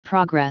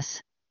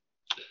progress.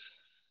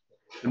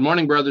 Good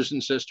morning, brothers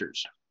and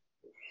sisters.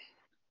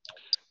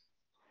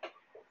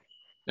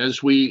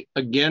 As we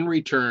again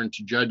return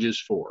to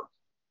Judges 4,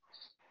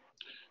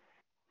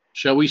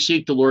 shall we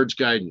seek the Lord's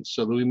guidance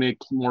so that we may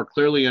more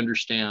clearly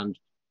understand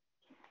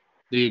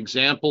the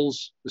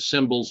examples, the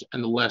symbols,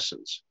 and the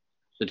lessons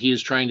that he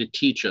is trying to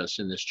teach us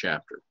in this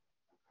chapter?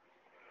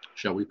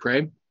 Shall we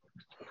pray?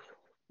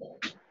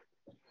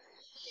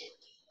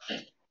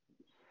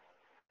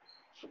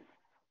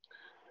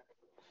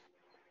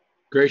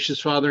 Gracious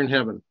Father in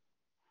heaven,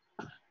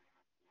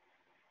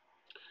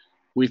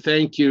 we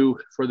thank you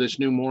for this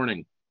new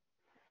morning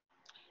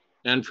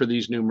and for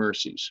these new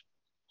mercies.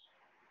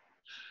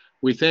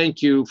 We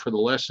thank you for the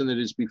lesson that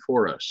is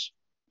before us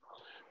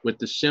with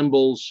the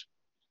symbols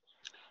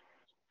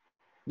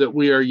that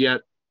we are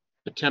yet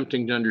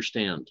attempting to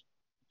understand.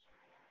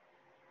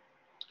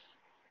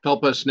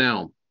 Help us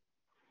now.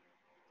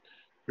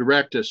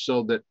 Direct us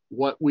so that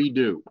what we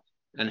do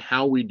and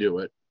how we do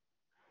it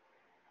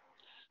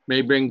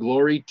may bring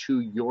glory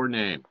to your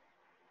name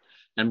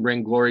and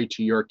bring glory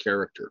to your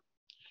character.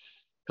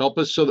 Help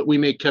us so that we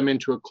may come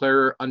into a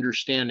clearer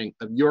understanding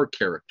of your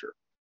character,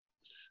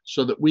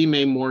 so that we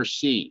may more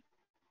see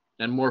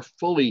and more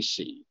fully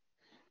see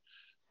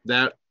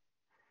that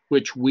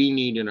which we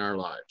need in our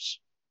lives.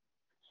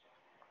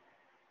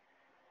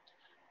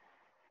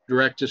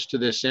 Direct us to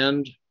this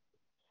end.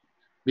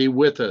 Be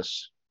with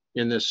us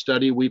in this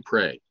study, we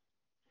pray.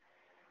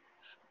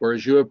 For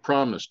as you have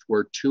promised,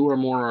 where two or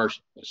more are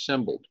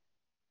assembled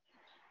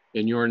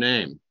in your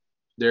name,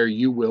 there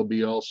you will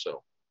be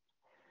also.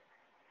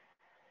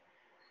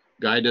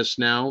 Guide us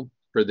now,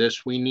 for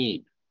this we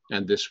need,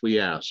 and this we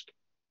ask.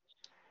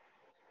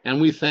 And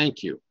we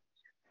thank you.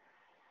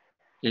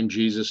 In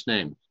Jesus'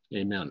 name,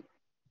 amen.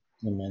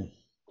 Amen.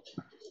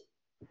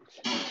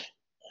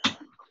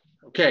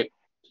 Okay.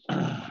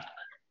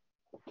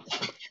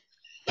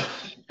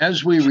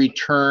 As we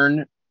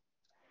return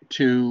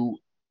to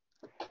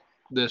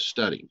this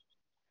study,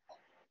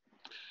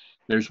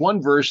 there's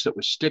one verse that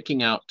was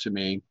sticking out to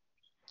me.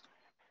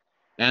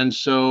 And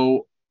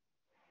so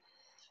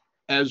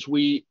as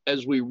we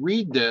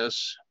read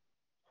this,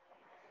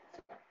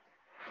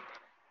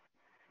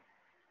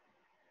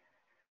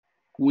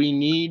 we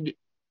need,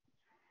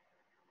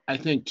 I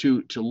think,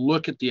 to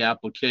look at the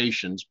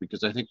applications,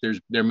 because I think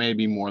there may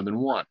be more than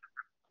one.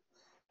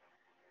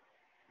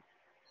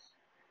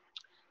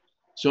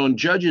 So in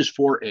Judges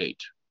 4:8,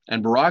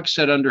 and Barak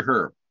said unto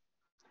her,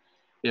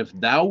 if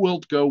thou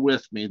wilt go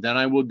with me, then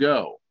I will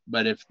go.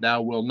 But if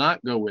thou wilt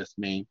not go with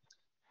me,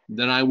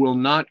 then I will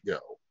not go.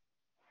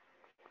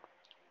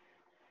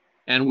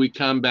 And we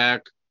come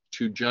back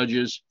to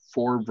Judges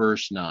 4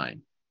 verse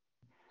 9.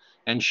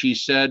 And she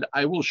said,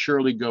 I will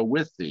surely go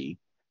with thee,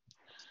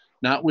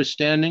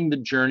 notwithstanding the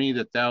journey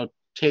that thou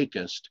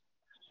takest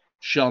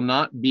shall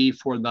not be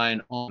for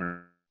thine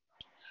honor,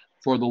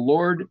 for the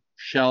Lord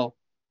shall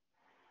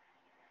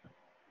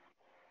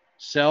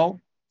sell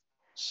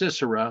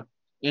Sisera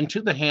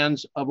into the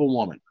hands of a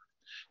woman.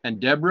 And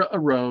Deborah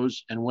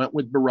arose and went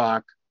with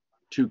Barak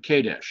to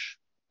Kadesh.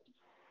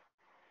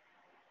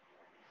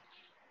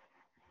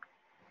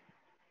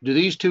 Do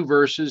these two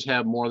verses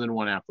have more than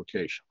one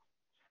application?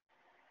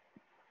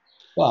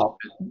 Well,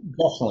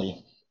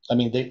 definitely. I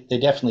mean, they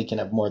definitely can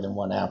have more than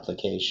one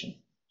application.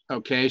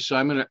 Okay, so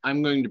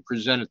I'm going to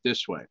present it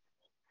this way.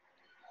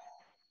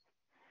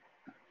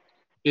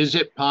 Is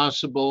it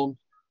possible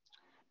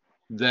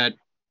that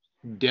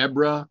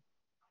Deborah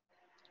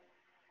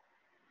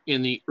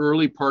in the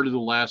early part of the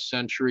last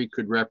century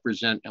could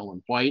represent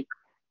Ellen White?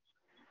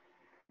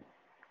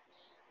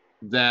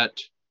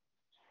 That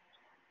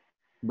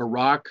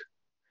Barak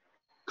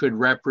could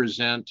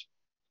represent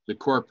the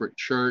corporate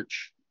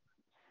church,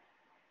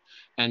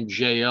 and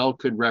Jael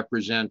could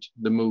represent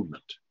the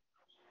movement?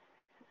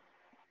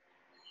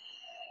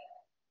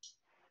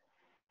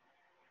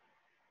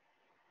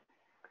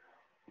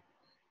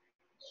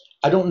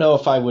 I don't know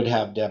if I would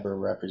have Deborah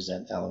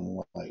represent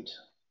Ellen White.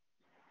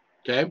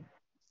 Okay,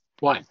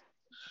 why?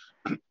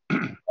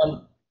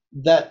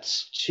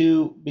 That's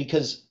too,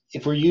 because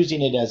if we're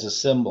using it as a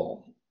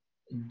symbol,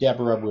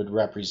 Deborah would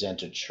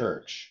represent a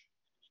church.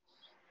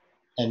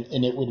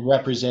 And it would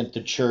represent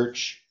the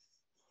church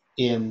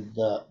in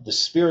the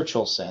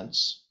spiritual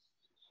sense,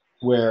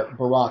 where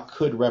Barak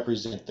could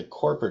represent the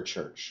corporate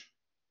church.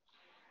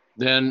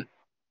 Then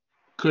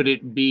could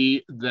it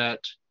be that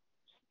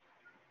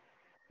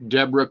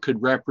Deborah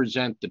could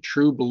represent the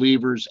true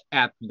believers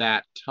at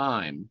that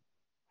time,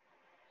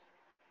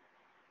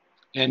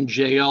 and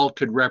Jael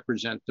could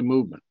represent the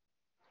movement?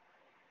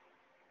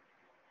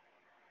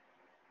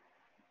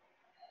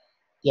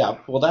 Yeah,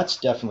 well, that's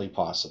definitely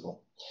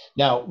possible.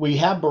 Now, we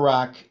have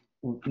Barak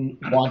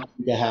wanting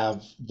to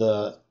have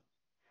the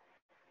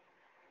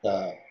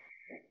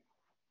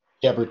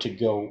Deborah to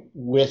go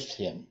with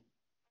him,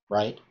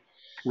 right?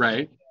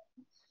 Right.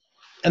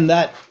 And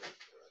the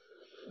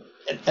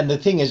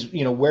thing is,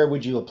 where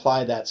would you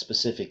apply that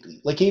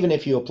specifically? Like, even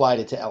if you applied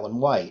it to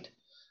Ellen White,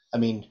 I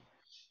mean,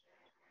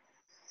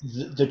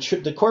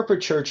 the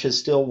corporate church has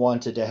still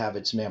wanted to have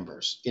its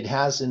members. It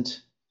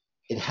hadn't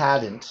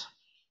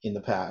in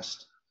the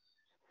past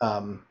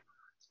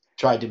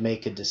tried to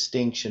make a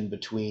distinction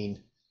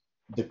between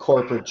the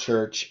corporate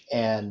church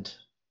and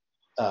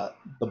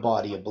the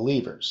body of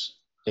believers.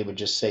 They would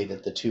just say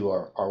that the two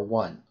are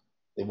one.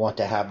 They want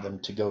to have them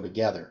to go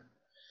together.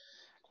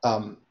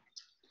 But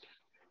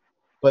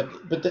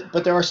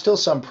there are still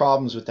some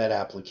problems with that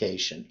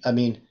application. I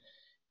mean,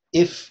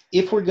 if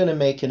we're going to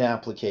make an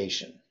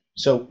application,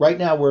 so right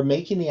now we're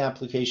making the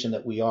application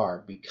that we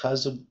are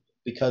because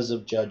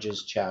of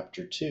Judges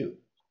chapter 2,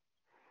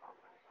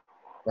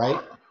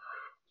 right?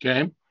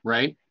 Okay,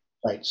 right.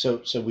 Right.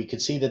 So we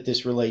could see that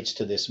this relates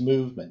to this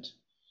movement.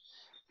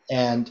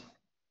 And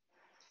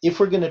if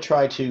we're going to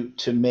try to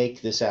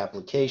make this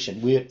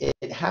application,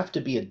 it have to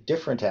be a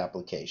different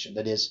application.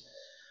 That is,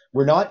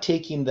 we're not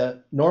taking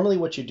normally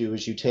what you do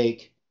is you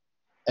take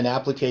an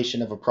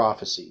application of a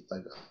prophecy,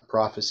 like a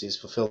prophecy is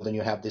fulfilled, and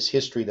you have this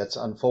history that's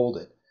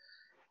unfolded.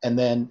 And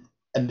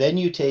then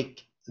you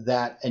take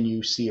that and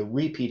you see a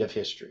repeat of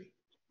history.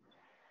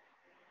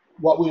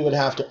 What we would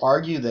have to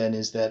argue then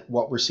is that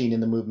what we're seeing in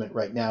the movement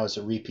right now is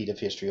a repeat of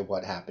history of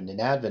what happened in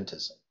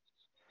Adventism.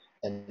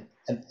 And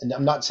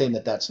I'm not saying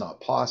that that's not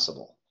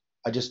possible.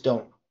 I just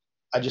don't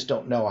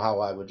know how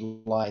I would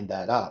line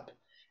that up.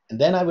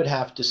 And then I would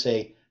have to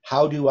say,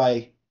 how do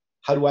I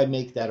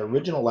make that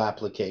original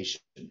application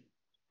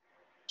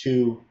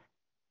to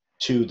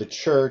the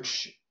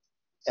church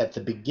at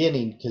the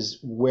beginning? Because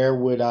where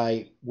would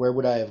I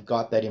have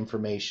got that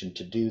information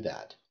to do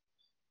that?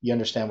 You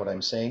understand what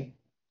I'm saying?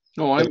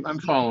 Oh, I'm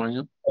following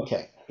you.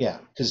 Okay, yeah,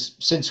 because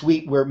since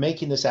we're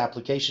making this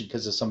application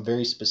because of some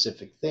very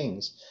specific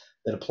things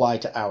that apply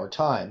to our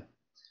time,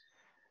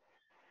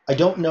 I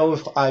don't know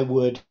if I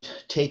would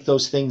take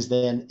those things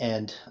then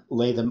and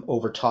lay them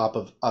over top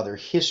of other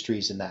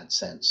histories in that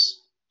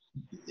sense.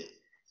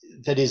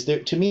 That is,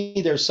 to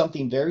me, there's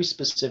something very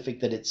specific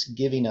that it's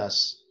giving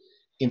us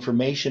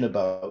information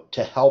about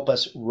to help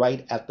us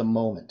right at the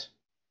moment.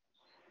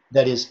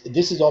 That is,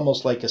 this is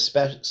almost like a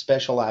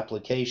special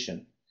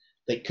application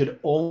that could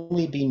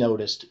only be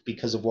noticed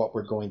because of what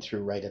we're going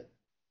through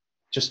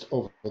just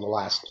over the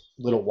last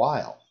little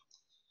while.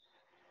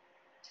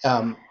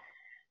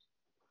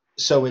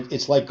 So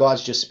it's like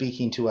God's just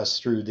speaking to us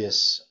through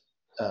this.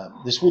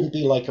 This wouldn't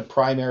be like a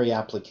primary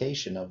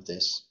application of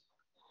this.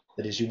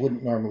 That is, you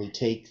wouldn't normally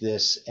take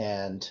this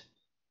and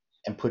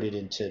put it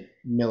into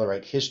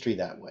Millerite history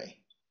that way.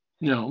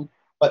 No.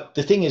 But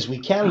the thing is, we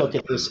can look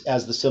at this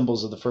as the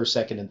symbols of the first,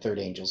 second, and third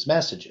angels'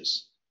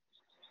 messages,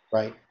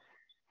 right?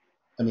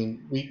 I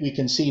mean, we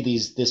can see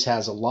this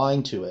has a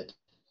line to it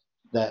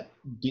that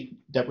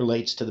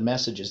relates to the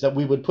messages that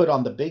we would put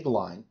on the big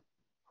line.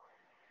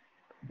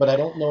 But I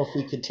don't know if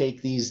we could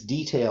take these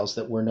details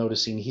that we're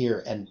noticing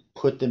here and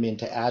put them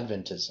into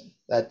Adventism.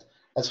 That's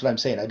what I'm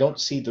saying. I don't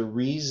see the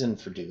reason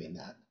for doing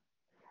that.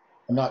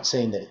 I'm not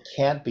saying that it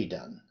can't be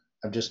done.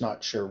 I'm just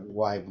not sure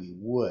why we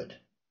would,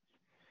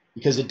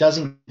 because it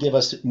doesn't give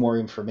us more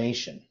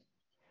information.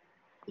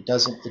 It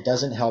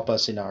doesn't help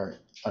us in our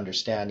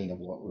understanding of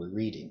what we're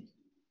reading.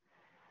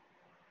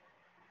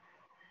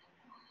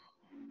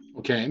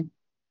 Okay.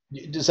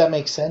 Does that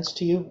make sense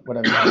to you? What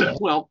I'm saying?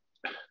 Well,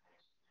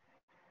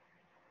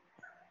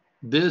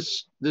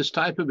 this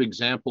type of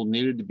example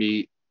needed to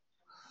be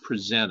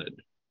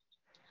presented,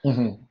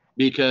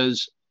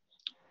 because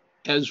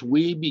as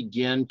we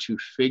begin to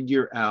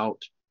figure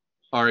out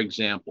our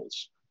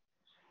examples,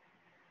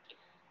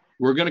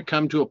 we're going to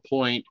come to a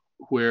point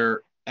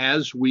where,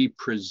 as we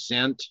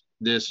present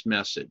this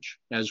message,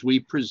 as we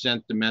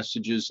present the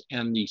messages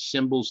and the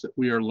symbols that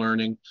we are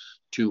learning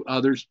to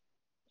others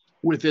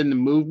within the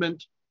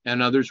movement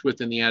and others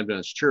within the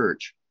Adventist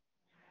Church,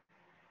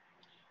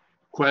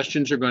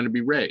 questions are going to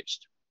be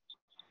raised.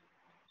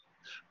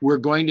 We're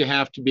going to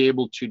have to be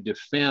able to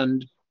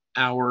defend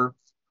our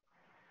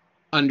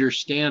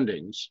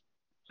understandings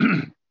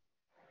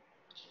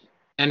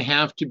and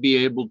have to be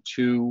able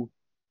to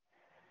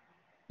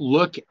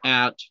look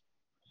at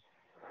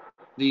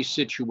these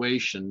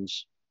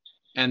situations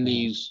and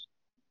these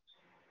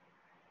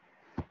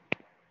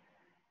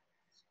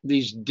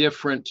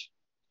different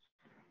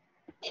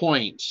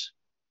points,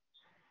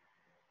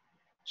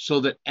 so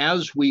that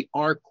as we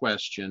are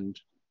questioned,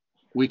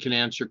 we can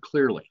answer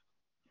clearly.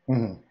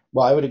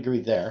 Well, I would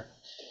agree there.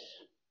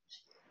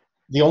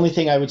 The only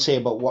thing I would say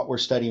about what we're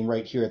studying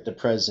right here at the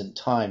present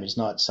time is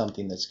not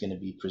something that's going to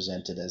be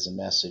presented as a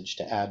message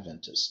to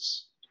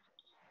Adventists.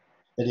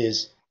 That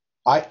is,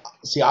 I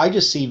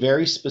just see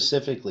very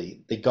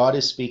specifically that God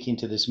is speaking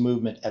to this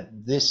movement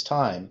at this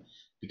time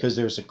because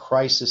there's a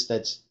crisis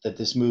that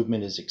this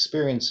movement is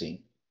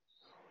experiencing.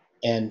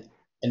 And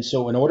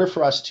so in order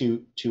for us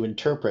to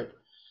interpret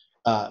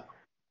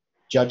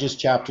Judges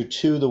chapter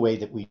 2 the way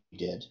that we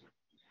did,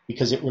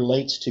 because it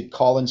relates to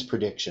Colin's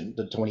prediction,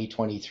 the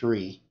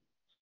 2023,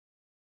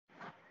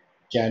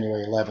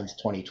 January 11th,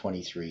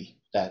 2023,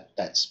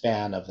 that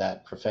span of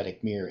that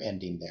prophetic mirror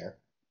ending there.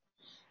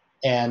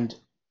 And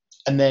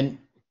then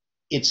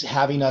it's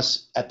having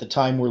us at the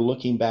time we're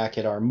looking back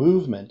at our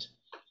movement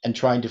and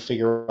trying to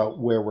figure out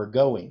where we're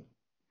going.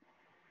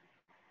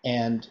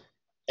 And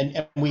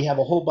we have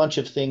a whole bunch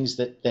of things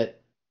that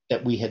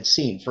we had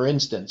seen. For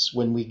instance,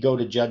 when we go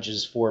to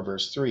Judges 4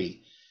 verse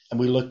 3 and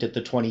we looked at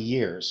the 20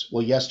 years.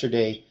 Well,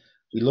 yesterday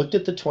we looked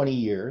at the 20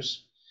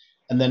 years,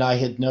 and then I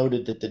had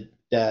noted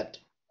that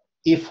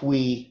if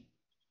we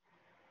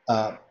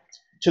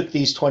took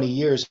these 20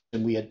 years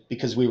and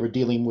because we were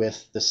dealing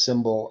with the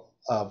symbol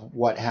of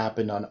what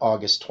happened on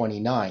August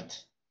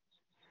 29th,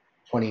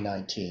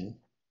 2019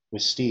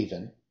 with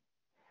Stephen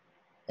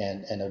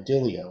and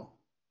Odilio,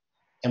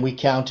 and we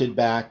counted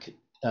back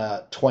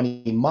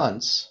 20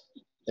 months,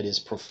 that is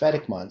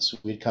prophetic months,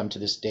 we'd come to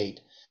this date,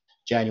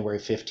 January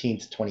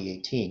 15th,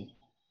 2018.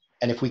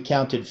 And if we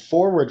counted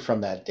forward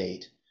from that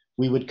date,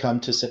 we would come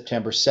to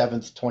September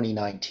 7th,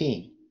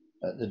 2019,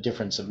 the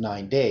difference of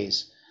 9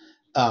 days.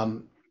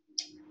 And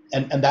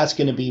that's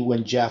going to be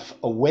when Jeff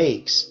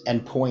awakes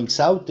and points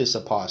out this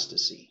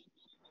apostasy,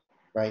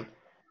 right?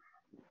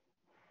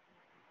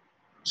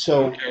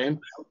 So, Okay.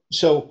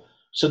 so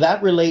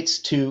that relates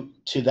to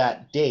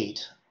that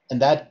date,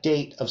 and that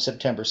date of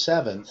September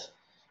 7th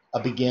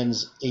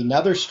begins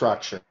another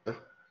structure,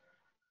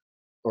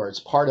 or it's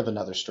part of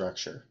another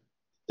structure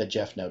that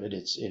Jeff noted.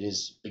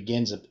 It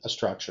begins a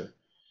structure,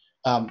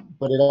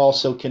 but it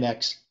also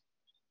connects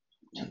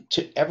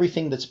to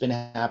everything that's been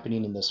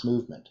happening in this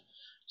movement.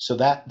 So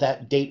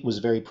that date was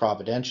very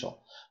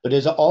providential. But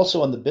it's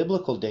also on the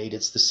biblical date,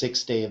 it's the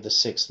 6th day of the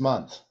 6th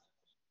month.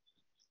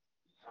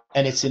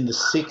 And it's in the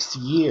 6th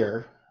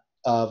year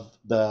of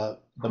the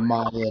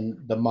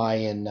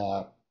Mayan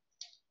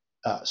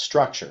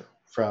structure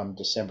from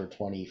December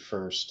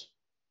 21st,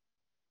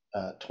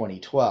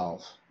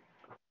 2012.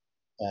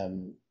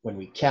 When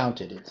we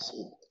counted,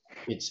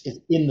 it's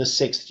in the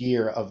 6th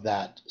year of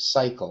that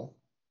cycle.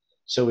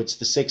 So it's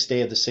the 6th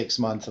day of the 6th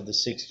month of the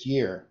 6th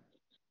year.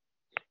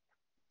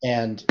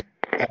 And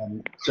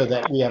so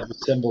that we have the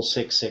symbol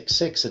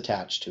 666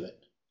 attached to it.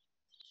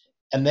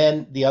 And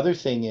then the other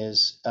thing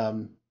is,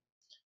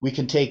 we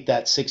can take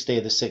that 6th day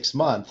of the 6th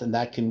month, and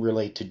that can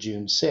relate to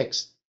June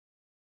 6th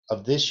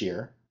of this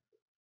year,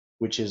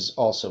 which is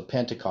also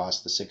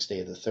Pentecost, the 6th day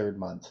of the 3rd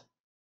month.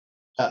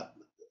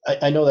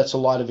 I know that's a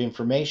lot of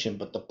information,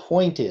 but the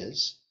point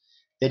is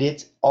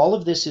that all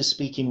of this is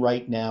speaking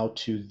right now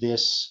to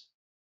this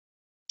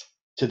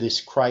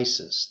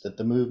crisis that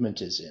the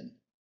movement is in.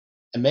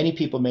 And many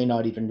people may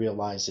not even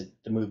realize that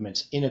the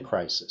movement's in a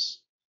crisis,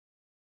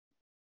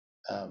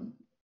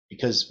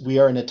 because we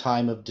are in a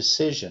time of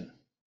decision.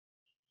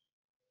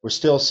 We're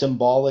still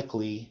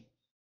symbolically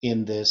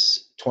in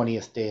this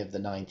 20th day of the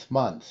 9th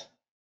month,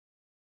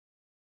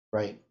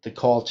 right? The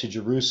call to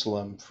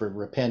Jerusalem for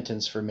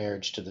repentance, for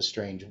marriage to the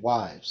strange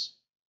wives.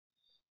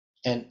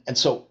 And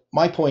so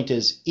my point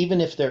is, even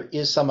if there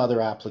is some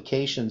other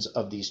applications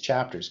of these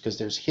chapters, because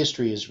there's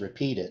history is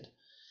repeated,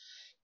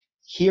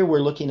 here we're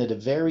looking at a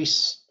very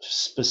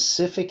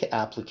specific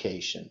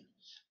application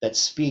that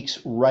speaks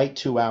right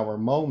to our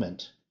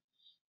moment.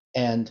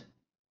 And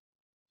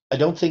I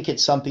don't think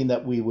it's something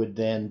that we would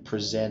then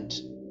present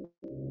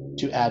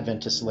to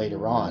Adventists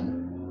later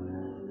on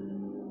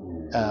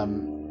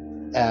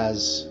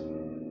as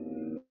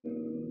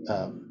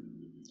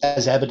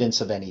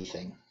evidence of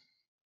anything.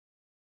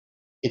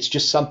 It's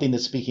just something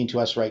that's speaking to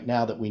us right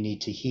now that we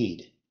need to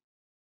heed.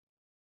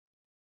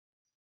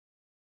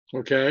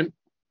 Okay.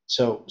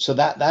 So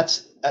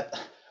that's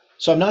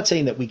so I'm not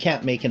saying that we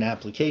can't make an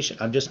application.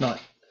 I'm just not.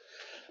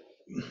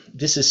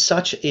 This is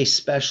such a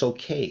special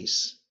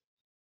case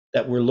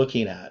that we're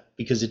looking at,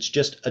 because it's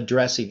just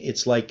addressing,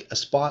 it's like a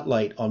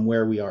spotlight on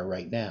where we are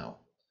right now.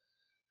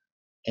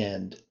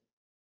 And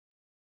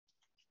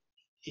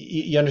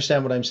you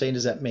understand what I'm saying?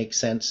 Does that make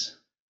sense?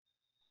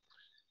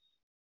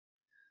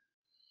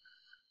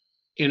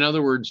 In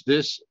other words,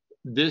 this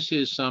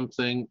is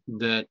something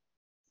that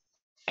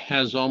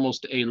has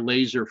almost a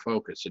laser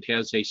focus. It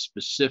has a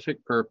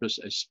specific purpose,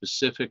 a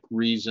specific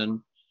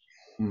reason,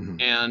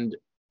 and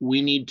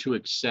we need to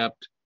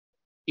accept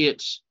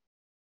its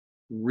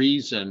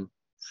reason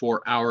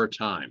for our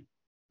time.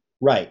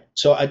 Right.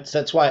 So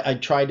that's why I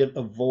try to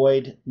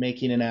avoid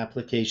making an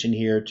application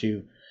here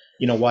to,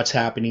 what's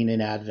happening in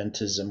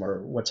Adventism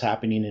or what's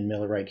happening in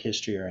Millerite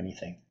history or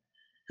anything,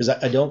 because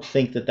I don't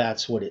think that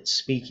that's what it's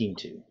speaking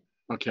to.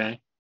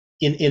 Okay.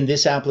 In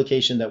this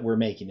application that we're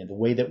making, in the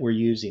way that we're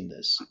using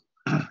this.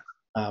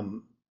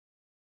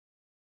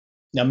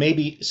 Now,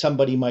 maybe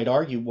somebody might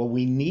argue, well,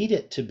 we need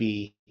it to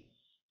be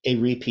a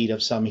repeat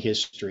of some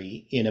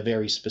history in a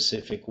very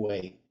specific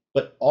way.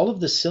 But all of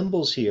the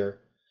symbols here,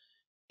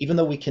 even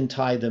though we can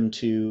tie them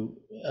to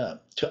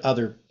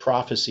other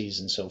prophecies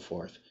and so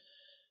forth,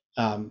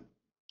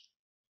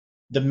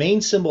 the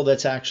main symbol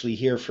that's actually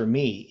here for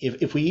me,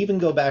 if we even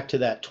go back to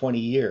that 20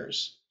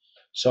 years,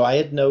 so I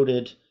had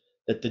noted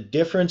that the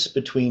difference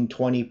between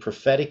 20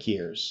 prophetic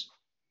years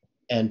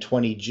and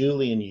 20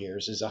 Julian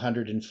years is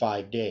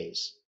 105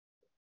 days.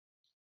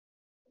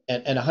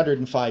 And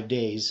 105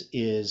 days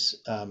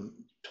is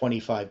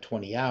 25,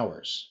 20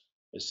 hours,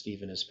 as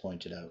Stephen has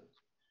pointed out.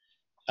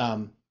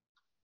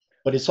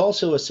 But it's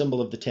also a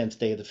symbol of the 10th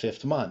day of the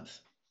 5th month.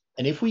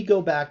 And if we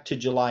go back to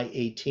July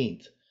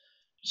 18th,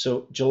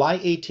 so July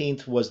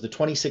 18th was the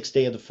 26th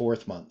day of the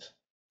 4th month.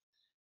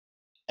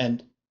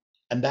 And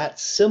that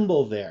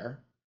symbol there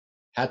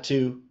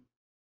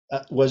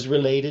was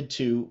related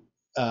to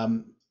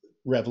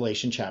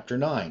Revelation chapter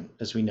 9,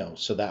 as we know.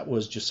 So that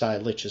was Josiah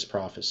Litch's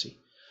prophecy.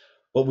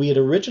 But we had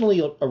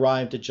originally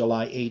arrived at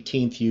July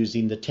 18th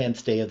using the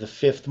 10th day of the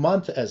 5th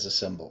month as a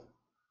symbol.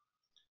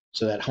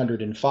 So that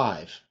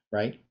 105,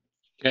 right?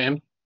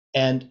 Okay.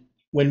 And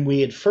when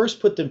we had first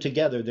put them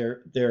together,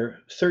 they're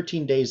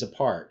 13 days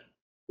apart,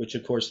 which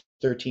of course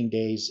 13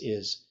 days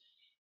is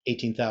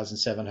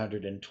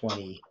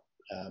 18,720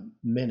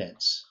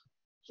 minutes.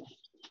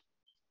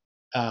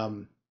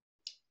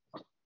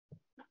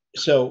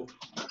 So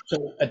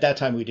at that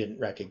time we didn't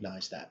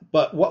recognize that.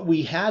 But what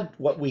we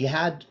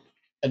had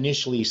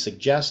initially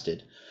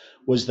suggested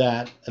was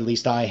that, at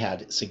least I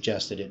had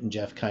suggested it, and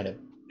Jeff kind of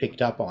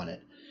picked up on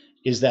it,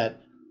 is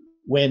that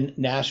when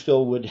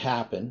Nashville would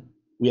happen,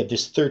 we had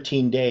this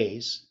 13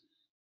 days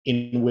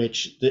in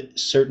which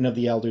certain of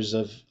the elders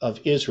of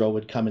Israel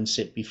would come and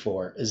sit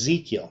before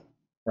Ezekiel,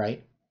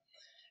 right?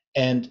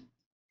 And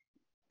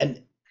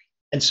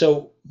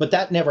so, but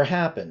that never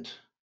happened.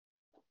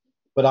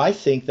 But I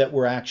think that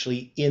we're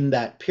actually in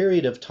that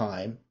period of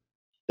time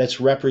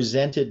that's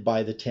represented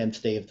by the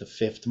 10th day of the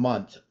 5th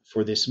month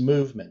for this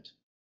movement.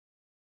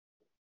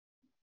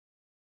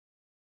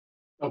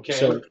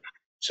 Okay.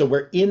 So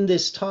we're in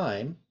this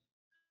time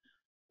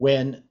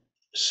when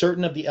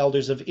certain of the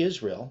elders of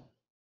Israel,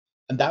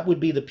 and that would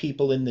be the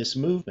people in this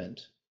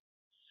movement,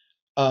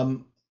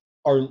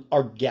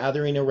 are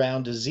gathering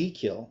around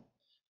Ezekiel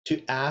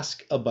to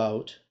ask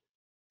about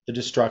the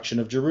destruction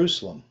of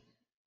Jerusalem.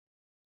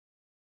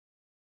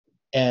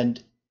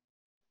 And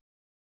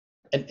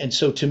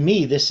so to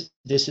me, this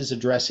is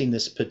addressing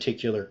this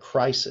particular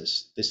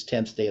crisis, this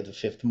 10th day of the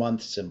 5th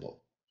month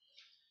symbol.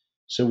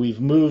 So we've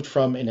moved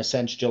from, in a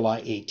sense,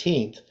 July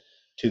 18th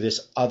to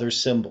this other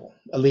symbol.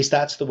 At least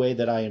that's the way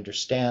that I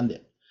understand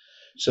it.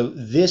 So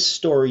this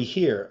story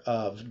here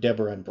of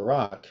Deborah and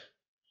Barak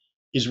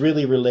is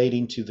really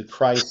relating to the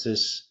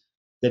crisis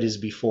that is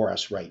before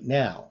us right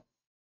now,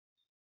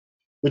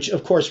 which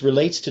of course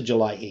relates to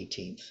July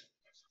 18th.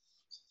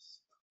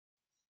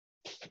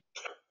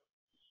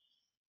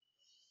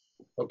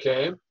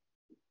 Okay.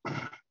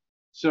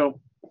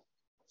 So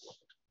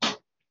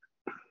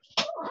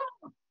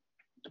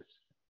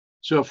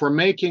if we're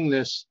making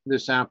this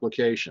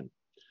application,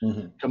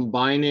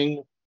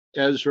 combining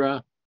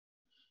Ezra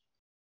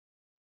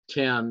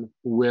 10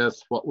 with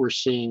what we're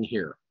seeing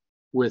here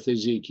with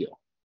Ezekiel.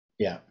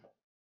 Yeah.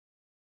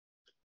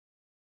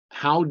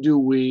 How do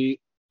we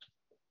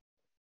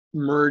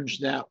merge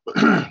that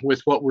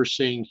with what we're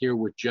seeing here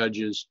with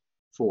Judges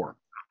 4?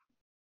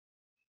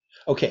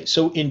 Okay,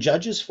 so in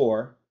Judges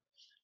 4,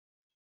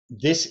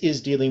 this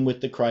is dealing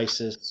with the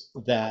crisis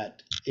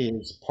that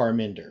is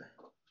Parminder,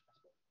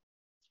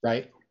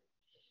 right?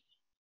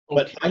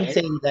 Okay. But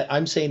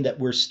I'm saying that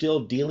we're still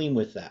dealing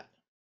with that.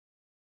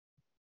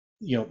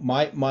 You know,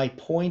 my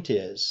point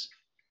is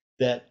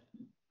that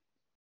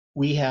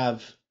we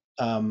have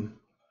an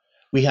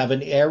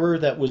error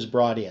that was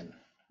brought in,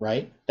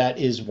 right? That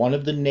is one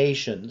of the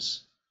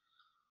nations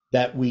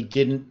that we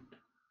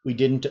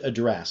didn't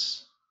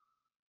address,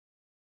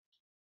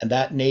 and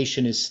that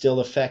nation is still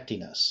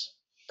affecting us.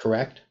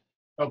 Correct?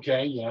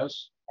 Okay,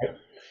 yes.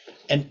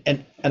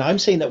 And I'm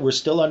saying that we're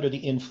still under the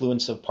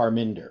influence of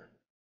Parminder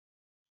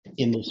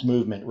in this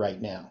movement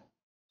right now.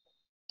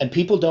 And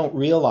people don't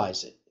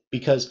realize it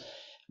because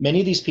many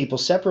of these people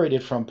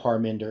separated from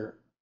Parminder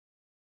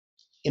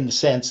in the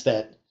sense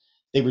that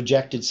they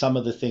rejected some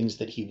of the things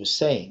that he was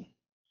saying.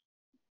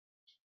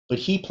 But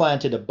he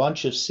planted a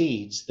bunch of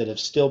seeds that have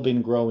still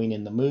been growing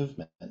in the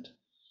movement.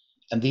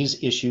 And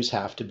these issues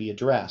have to be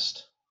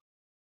addressed.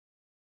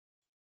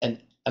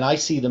 And I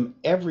see them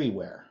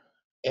everywhere.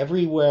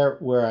 Everywhere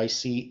where I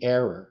see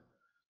error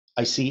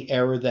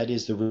that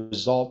is the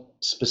result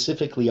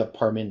specifically of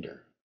Parminder.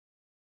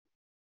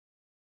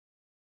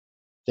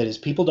 That is,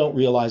 people don't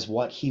realize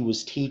what he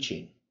was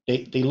teaching.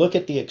 They look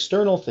at the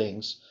external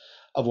things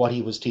of what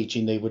he was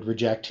teaching. They would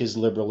reject his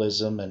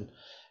liberalism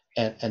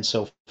and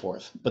so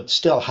forth. But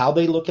still, how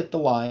they look at the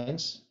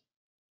lines,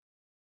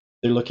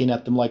 they're looking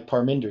at them like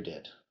Parminder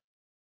did.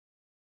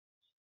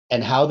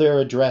 And how they're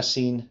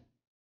addressing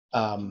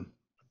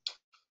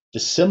the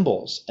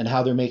symbols and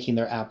how they're making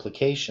their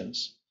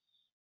applications,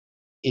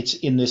 it's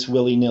in this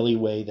willy-nilly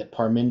way that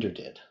Parminder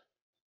did.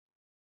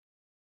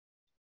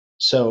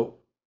 So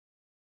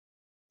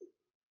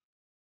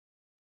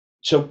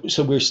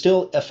we're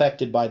still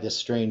affected by this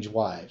strange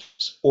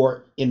wives,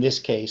 or in this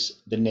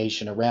case, the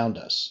nation around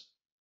us.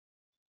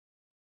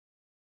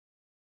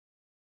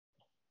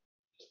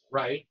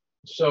 Right.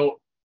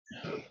 So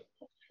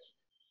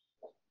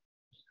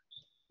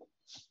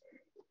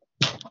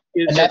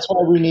and that's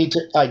why we need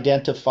to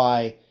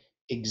identify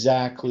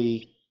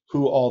exactly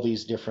who all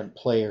these different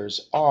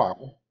players are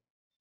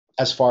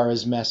as far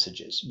as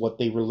messages, what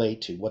they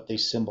relate to, what they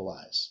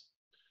symbolize.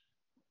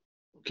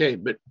 Okay,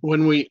 but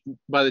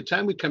by the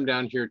time we come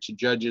down here to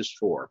Judges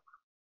 4,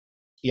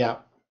 Yeah.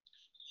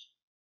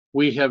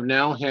 we have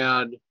now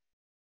had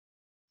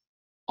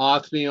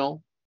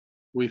Othniel,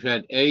 we've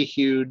had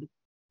Ehud,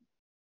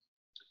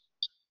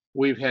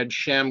 we've had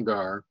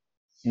Shamgar,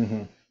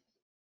 Mm-hmm.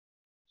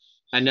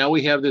 and now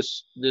we have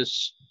this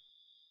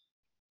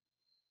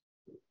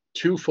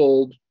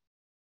twofold.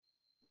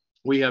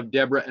 We have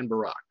Deborah and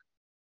Barak.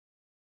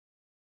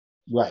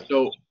 Right.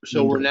 So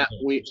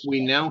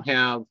we now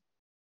have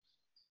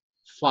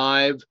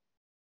 5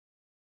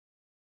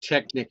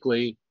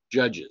 technically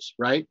judges,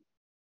 right?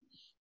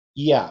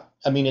 Yeah.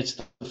 I mean, it's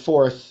the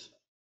 4th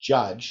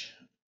judge,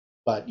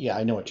 but yeah,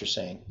 I know what you're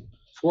saying.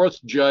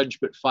 4th judge,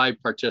 but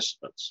 5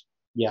 participants.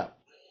 Yeah.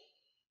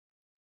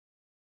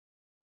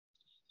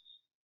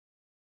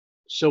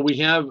 So we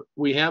have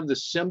the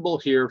symbol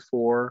here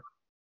for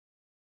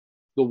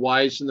the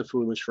wise and the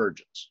foolish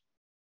virgins.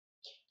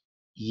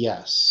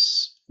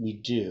 Yes, we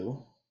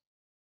do.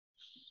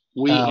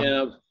 We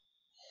have,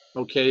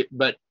 okay,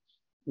 but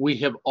we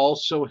have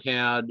also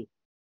had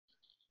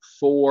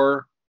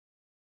 4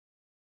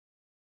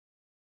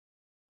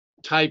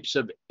 types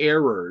of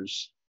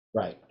errors,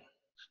 right,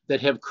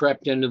 that have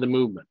crept into the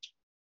movement.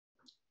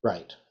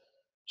 Right.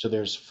 So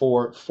there's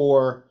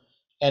four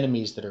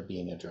enemies that are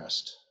being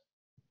addressed.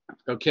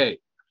 Okay.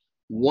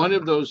 One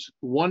of those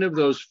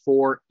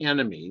 4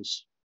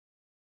 enemies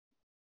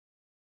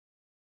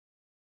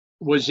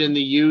was in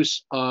the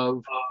use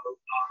of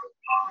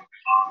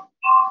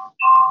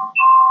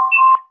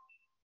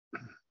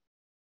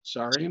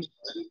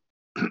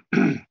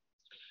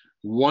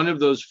one of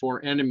those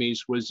 4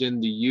 enemies was in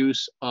the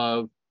use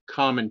of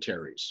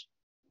commentaries,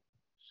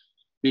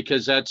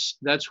 because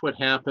that's what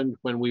happened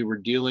when we were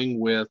dealing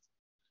with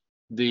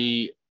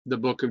the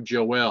book of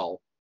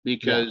Joel,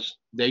 because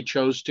they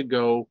chose to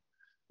go,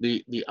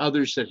 the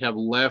others that have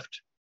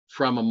left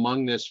from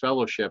among this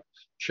fellowship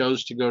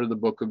chose to go to the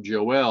book of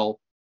Joel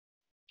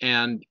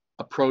and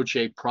approach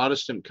a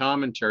Protestant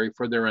commentary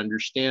for their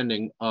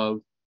understanding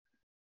of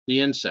the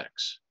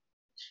insects.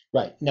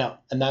 Right. Now,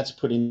 and that's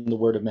putting the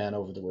word of man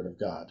over the word of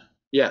God.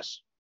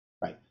 Yes.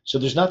 Right. So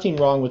there's nothing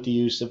wrong with the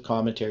use of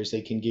commentaries.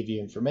 They can give you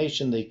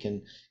information. They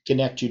can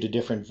connect you to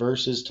different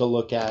verses to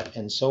look at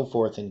and so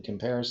forth in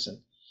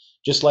comparison.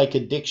 Just like a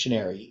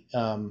dictionary,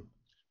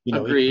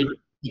 Agreed.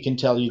 It can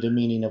tell you the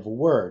meaning of a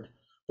word.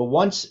 But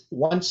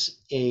once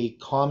a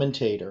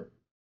commentator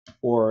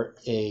or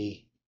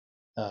a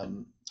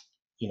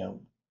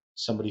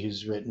somebody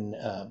who's written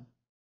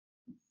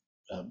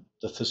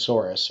the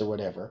thesaurus or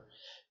whatever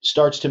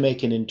starts to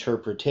make an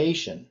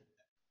interpretation,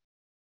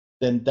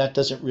 then that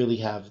doesn't really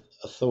have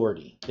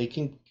authority. They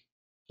can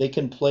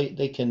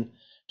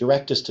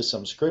direct us to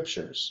some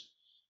scriptures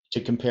to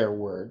compare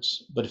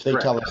words, but if they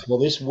Correct. tell us, well,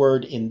 this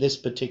word in this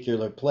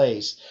particular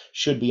place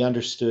should be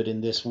understood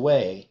in this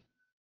way,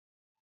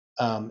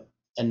 and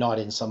not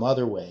in some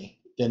other way,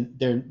 then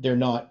they're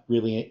not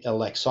really a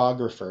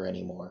lexicographer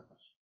anymore.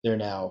 They're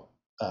now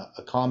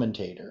a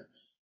commentator,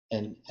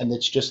 and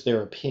it's just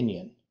their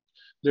opinion.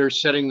 They're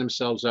setting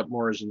themselves up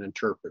more as an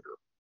interpreter.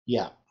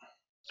 Yeah.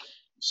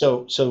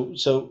 So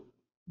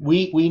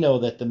we know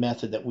that the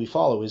method that we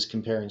follow is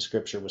comparing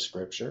scripture with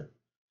scripture.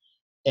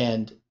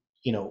 And,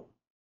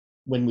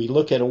 when we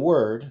look at a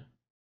word,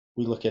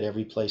 we look at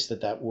every place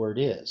that word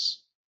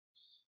is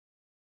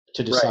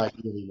to decide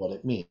really what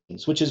it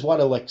means, which is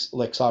what a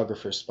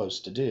lexicographer is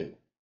supposed to do.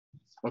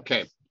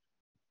 Okay.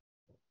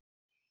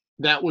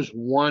 That was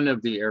one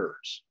of the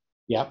errors.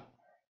 Yep.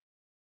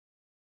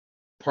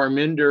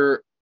 Parminder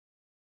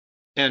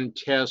and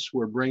Tess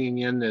were bringing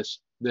in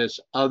this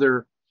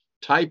other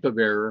type of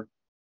error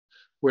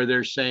where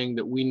they're saying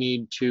that we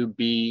need to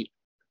be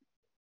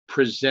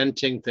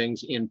presenting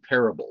things in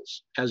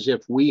parables as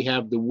if we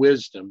have the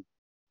wisdom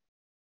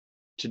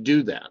to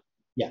do that.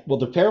 Yeah. Well,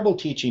 the parable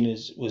teaching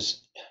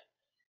was,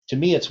 to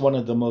me, it's one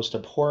of the most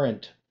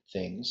abhorrent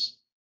things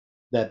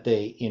that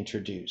they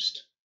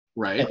introduced.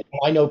 Right. And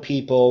I know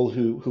people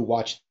who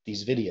watch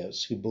these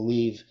videos who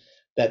believe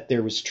that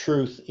there was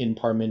truth in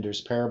Parminder's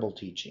parable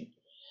teaching.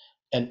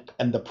 And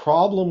the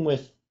problem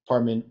with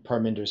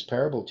Parminder's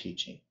parable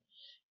teaching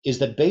is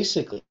that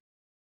basically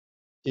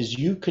is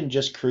you can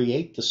just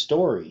create the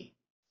story.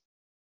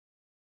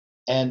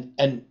 And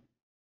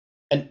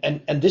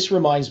this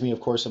reminds me,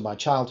 of course, of my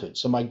childhood.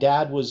 So my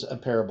dad was a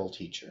parable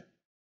teacher.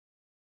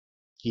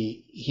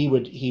 He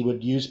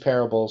would use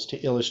parables to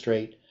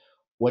illustrate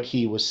what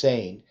he was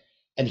saying.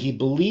 And he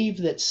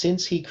believed that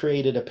since he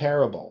created a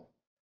parable,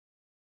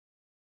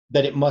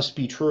 that it must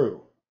be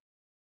true.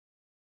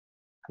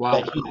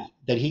 Wow.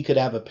 That he could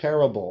have a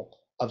parable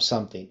of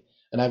something.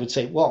 And I would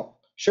say, well,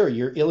 sure,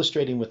 you're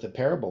illustrating with a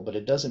parable, but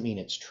it doesn't mean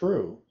it's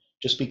true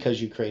just because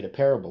you create a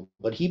parable.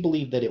 But he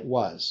believed that it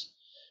was,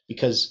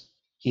 because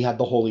he had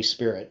the Holy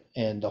Spirit,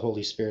 and the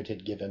Holy Spirit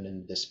had given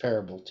him this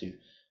parable to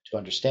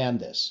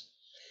understand this.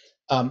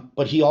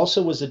 But he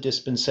also was a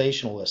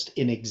dispensationalist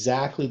in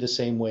exactly the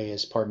same way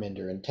as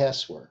Parminder and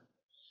Tess were.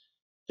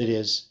 That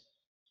is,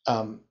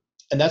 and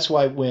that's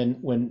why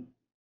when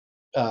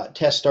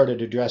Tess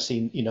started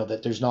addressing,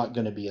 that there's not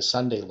going to be a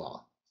Sunday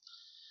law.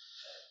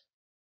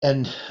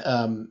 And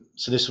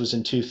so this was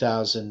in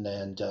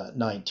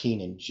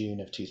 2019, in June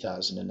of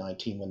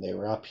 2019, when they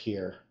were up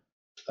here.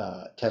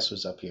 Tess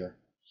was up here.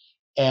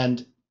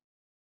 And,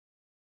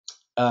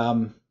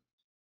 I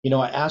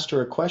asked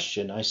her a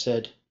question. I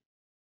said,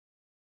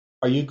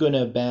 are you going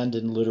to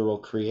abandon literal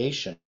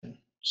creation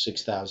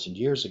 6,000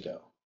 years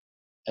ago?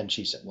 And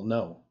she said, well,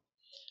 no.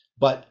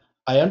 But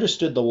I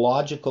understood the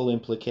logical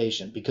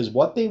implication, because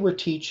what they were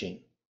teaching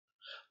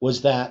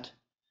was that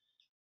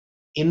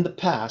in the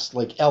past,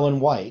 like Ellen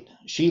White,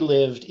 she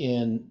lived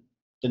in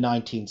the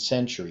 19th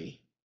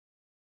century,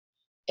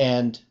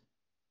 and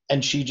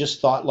she just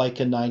thought like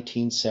a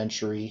 19th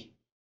century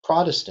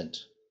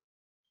Protestant.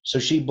 So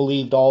she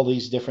believed all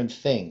these different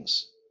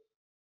things.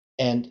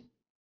 And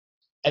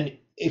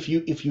if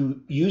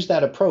you use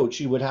that approach,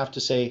 you would have to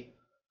say,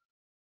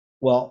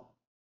 well,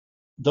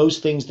 those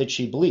things that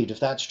she believed, if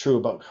that's true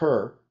about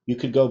her, you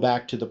could go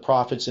back to the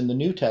prophets in the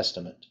New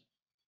Testament.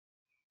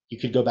 You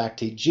could go back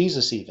to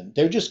Jesus even.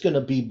 They're just going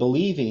to be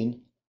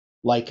believing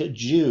like a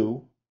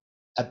Jew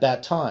at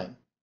that time.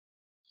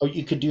 Or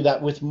you could do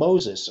that with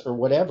Moses or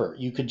whatever.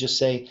 You could just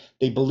say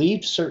they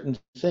believed certain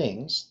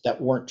things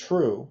that weren't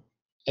true,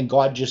 and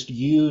God just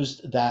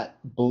used that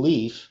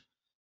belief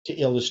to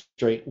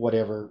illustrate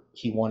whatever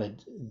he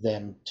wanted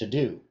them to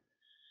do.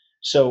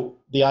 So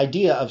the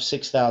idea of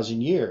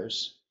 6,000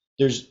 years,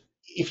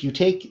 if you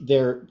take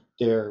their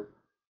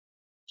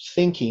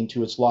thinking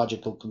to its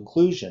logical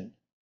conclusion,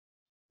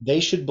 they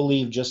should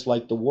believe just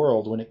like the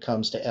world when it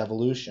comes to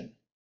evolution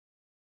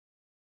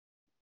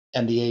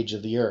and the age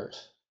of the earth.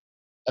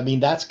 I mean,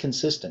 that's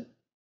consistent.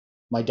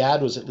 My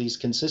dad was at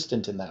least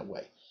consistent in that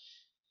way.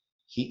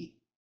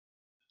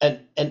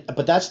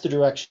 But that's the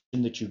direction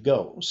that you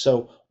go.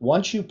 So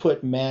once you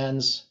put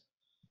man's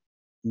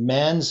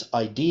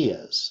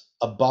ideas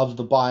above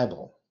the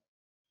Bible,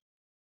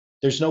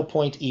 there's no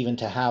point even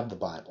to have the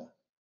Bible.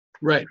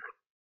 Right.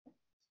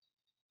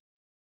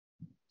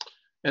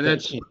 And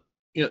that's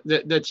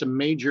a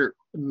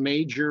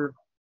major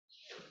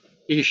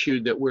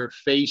issue that we're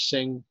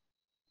facing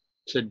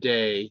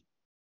today,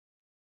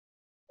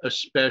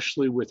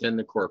 especially within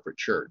the corporate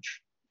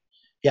church.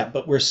 Yeah,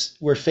 but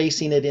we're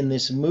facing it in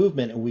this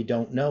movement and we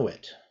don't know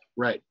it.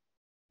 Right.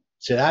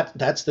 So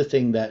that's the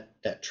thing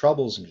that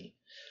troubles me.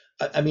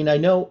 I mean, I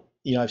know,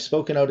 I've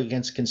spoken out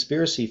against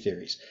conspiracy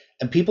theories,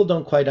 and people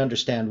don't quite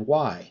understand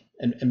why,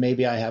 and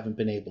maybe I haven't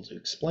been able to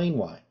explain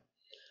why.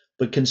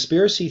 But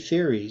conspiracy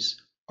theories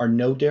are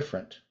no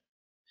different.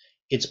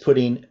 It's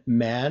putting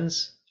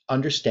man's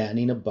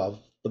understanding above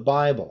the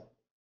Bible.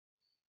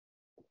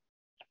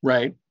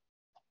 Right.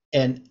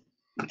 And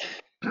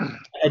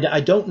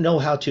I don't know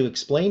how to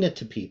explain it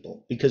to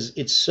people, because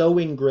it's so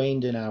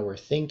ingrained in our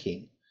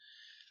thinking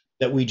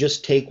that we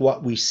just take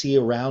what we see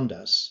around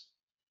us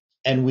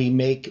and we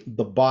make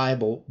the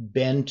Bible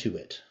bend to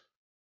it.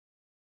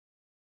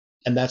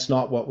 And that's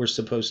not what we're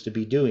supposed to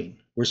be doing.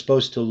 We're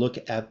supposed to look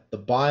at the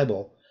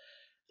Bible,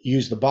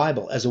 use the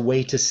Bible as a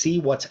way to see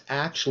what's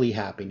actually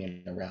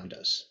happening around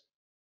us.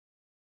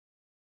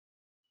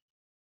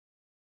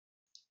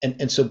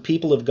 And so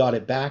people have got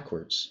it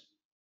backwards.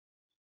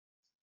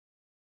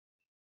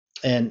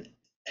 But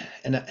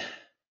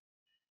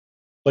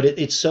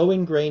it's so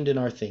ingrained in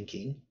our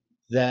thinking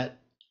that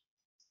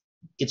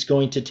it's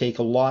going to take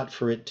a lot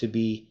for it to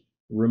be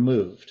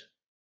removed.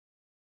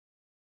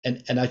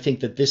 And I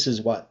think that this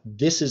is what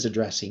this is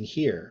addressing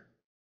here.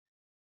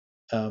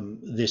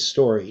 This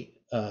story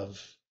of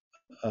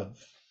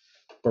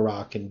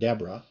Barak and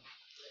Deborah,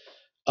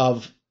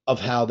 of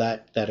how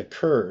that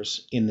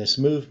occurs in this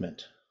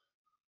movement.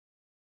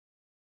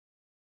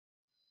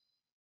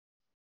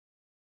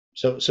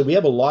 So we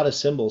have a lot of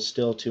symbols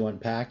still to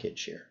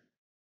unpackage here.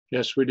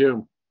 Yes, we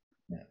do.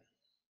 Yeah.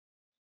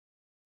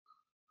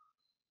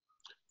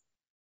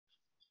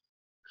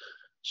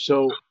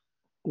 So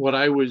what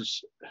I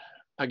was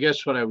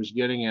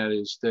getting at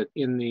is that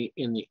in the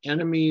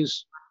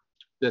enemies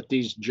that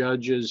these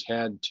judges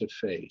had to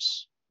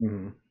face,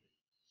 mm-hmm.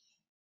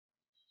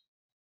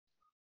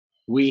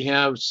 we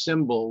have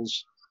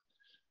symbols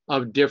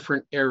of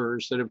different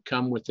errors that have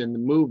come within the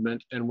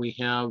movement, and we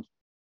have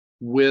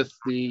with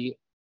the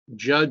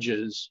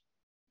judges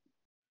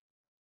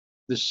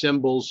the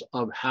symbols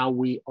of how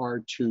we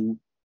are to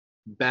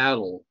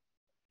battle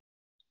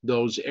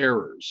those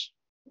errors.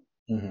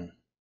 Mm-hmm.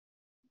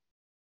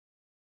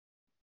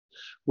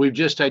 We've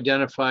just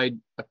identified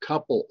a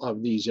couple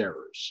of these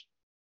errors.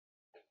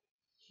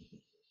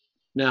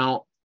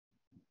 Now,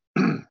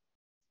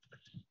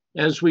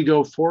 as we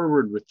go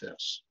forward with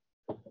this,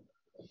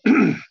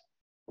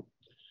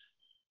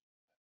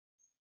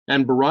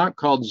 and Barak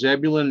called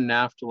Zebulun and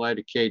Naphtali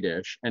to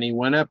Kadesh, and he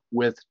went up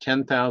with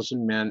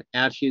 10,000 men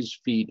at his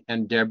feet,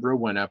 and Deborah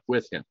went up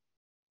with him.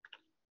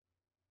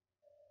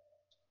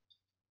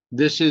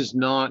 This is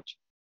not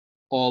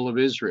all of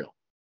Israel.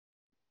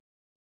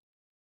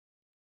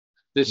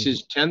 This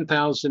is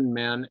 10,000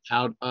 men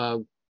out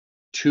of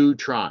 2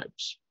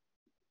 tribes.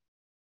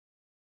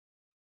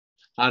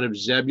 out of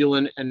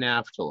Zebulun and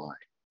Naphtali,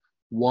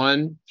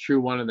 one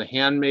through one of the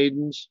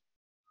handmaidens,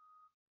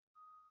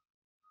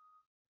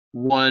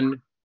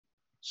 one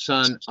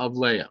son of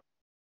Leah.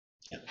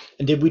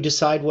 And did we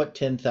decide what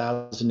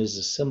 10,000 is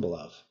a symbol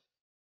of?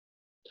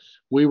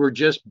 We were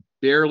just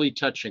barely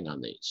touching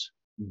on these.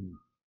 Mm-hmm.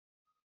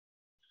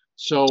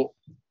 So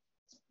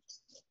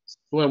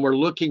when we're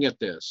looking at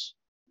this,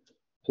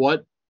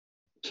 what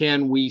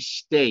can we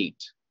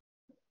state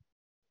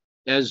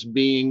as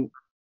being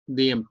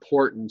the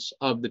importance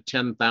of the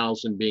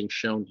 10,000 being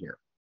shown here?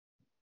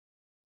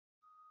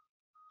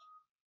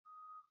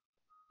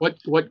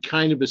 What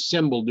kind of a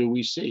symbol do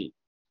we see?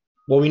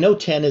 Well, we know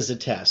 10 is a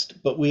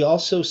test, but we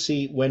also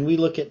see when we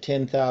look at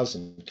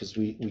 10,000, because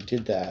we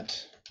did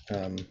that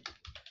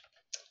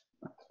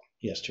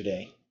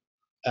yesterday,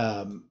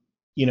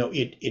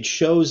 it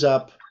shows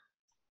up,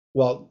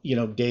 well,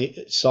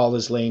 Saul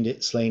has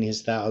slain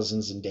his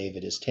thousands and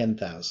David his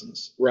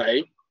 10,000s.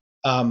 Right.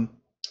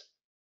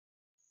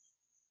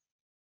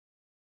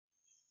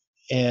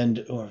 It's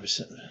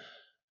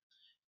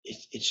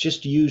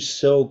just used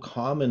so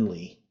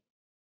commonly.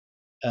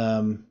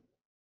 And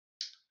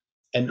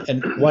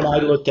when I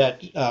looked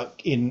at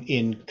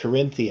in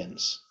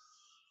Corinthians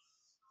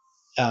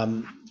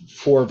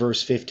 4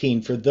 verse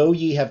 15, for though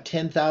ye have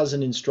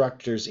 10,000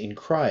 instructors in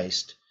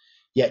Christ,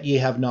 yet ye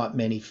have not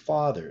many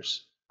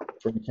fathers.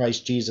 For in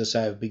Christ Jesus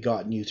I have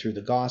begotten you through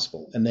the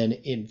gospel. And then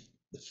in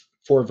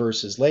 4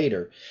 verses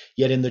later,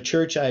 yet in the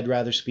church I had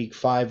rather speak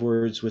 5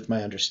 words with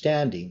my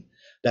understanding,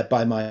 that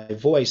by my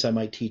voice I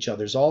might teach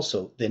others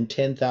also, than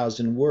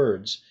 10,000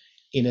 words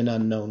in an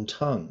unknown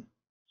tongue.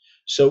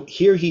 So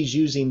here he's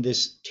using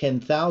this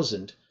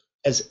 10,000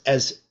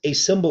 as a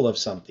symbol of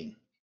something,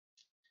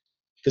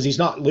 because he's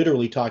not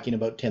literally talking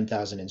about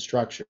 10,000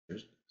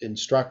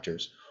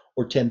 instructors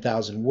or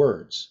 10,000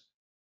 words,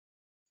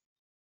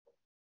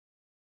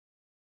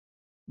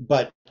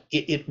 but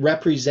it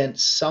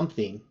represents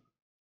something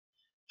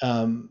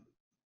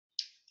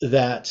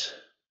that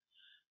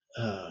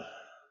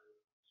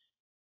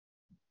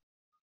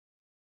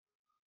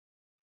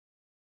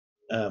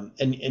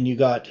and you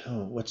got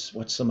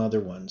what's some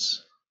other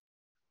ones?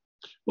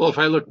 Well, if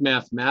I look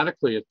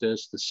mathematically at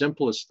this, the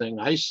simplest thing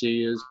I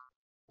see is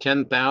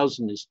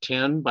 10,000 is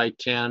 10 by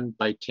 10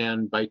 by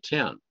 10 by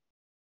 10.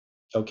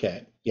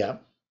 Okay, yeah.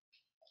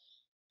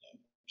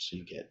 So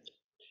you get.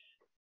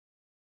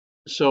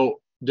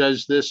 So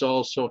does this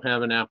also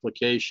have an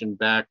application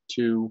back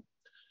to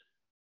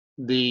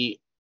the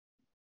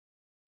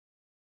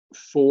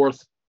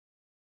fourth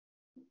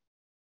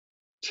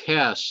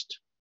test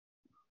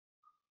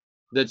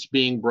that's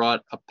being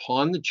brought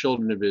upon the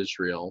children of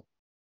Israel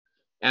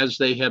as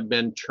they have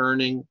been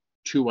turning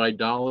to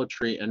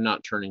idolatry and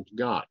not turning to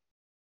God?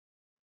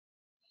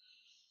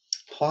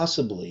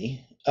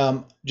 Possibly.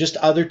 Just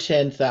other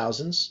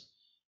 10,000s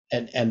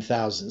and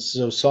thousands.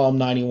 So Psalm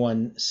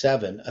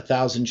 91:7,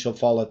 1,000 shall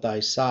fall at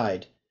thy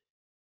side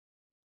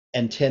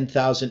and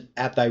 10,000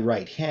 at thy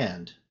right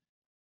hand,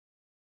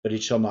 but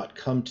it shall not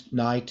come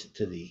nigh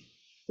to thee,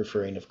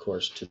 referring, of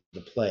course, to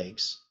the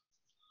plagues.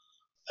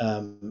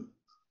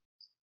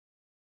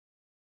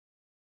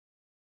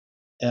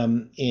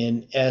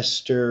 In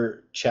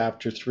Esther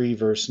chapter 3,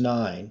 verse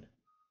 9,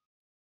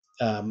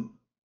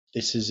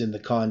 this is in the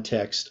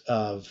context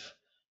of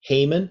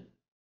Haman,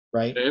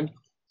 right? Okay.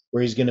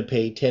 Where he's going to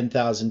pay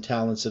 10,000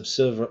 talents of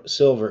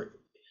silver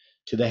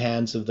to the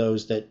hands of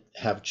those that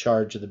have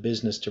charge of the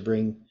business to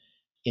bring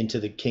into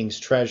the king's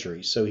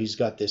treasury. So he's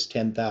got this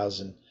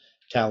 10,000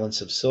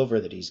 talents of silver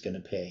that he's going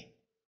to pay.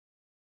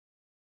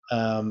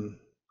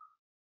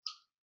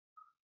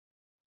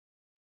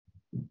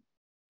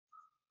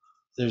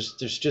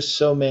 There's just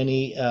so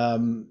many.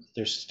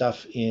 There's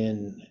stuff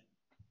in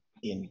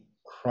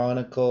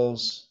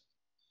Chronicles,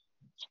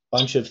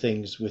 bunch of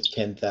things with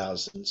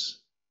 10,000s.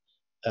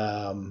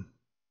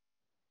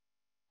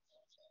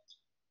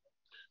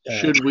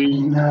 Should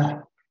we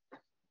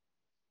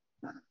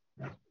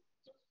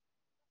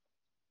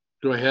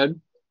go ahead?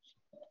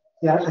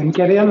 Yeah, and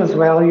Gideon as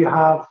well, you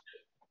have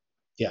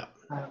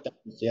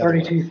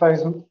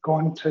 32,000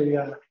 going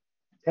to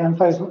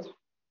 10,000.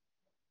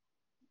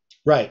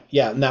 Right,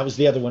 yeah, and that was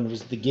the other one,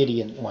 was the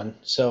Gideon one.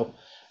 So,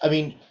 I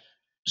mean,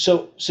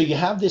 so you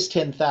have this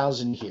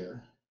 10,000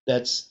 here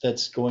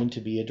that's going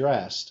to be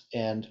addressed,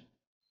 and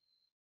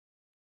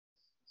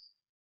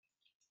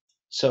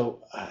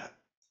so I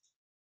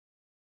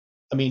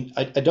mean,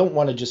 I don't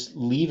want to just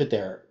leave it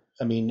there.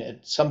 I mean,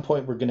 at some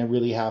point we're going to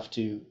really have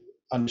to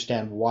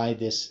understand why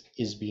this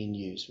is being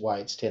used, why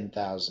it's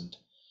 10,000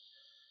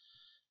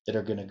 that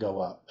are going to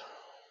go up.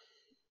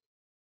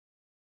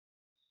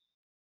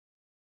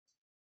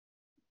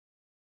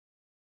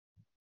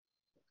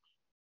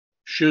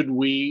 Should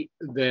we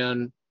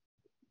then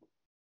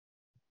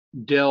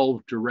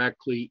delve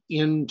directly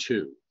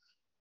into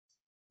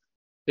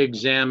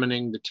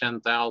examining the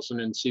 10,000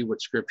 and see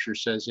what Scripture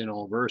says in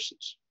all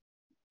verses?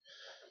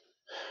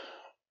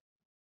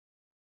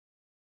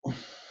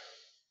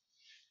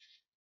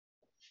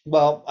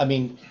 Well, I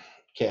mean,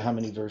 okay, how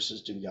many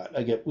verses do we got?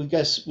 We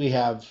guess we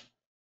have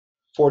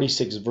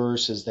 46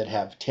 verses that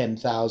have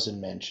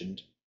 10,000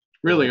 mentioned.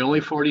 Really,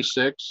 only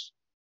 46?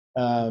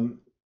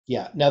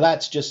 Yeah, now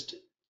that's just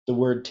the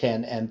word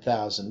 10 and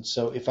 1,000.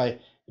 So if I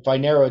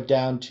narrow it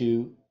down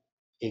to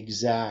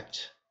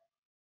exact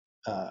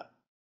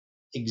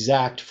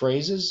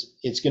phrases,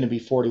 it's going to be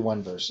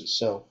 41 verses.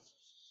 So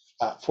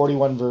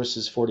 41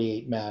 verses,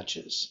 48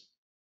 matches.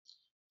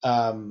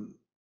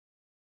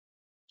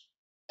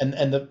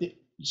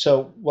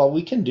 So while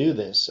we can do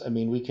this, I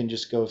mean, we can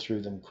just go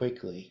through them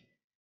quickly.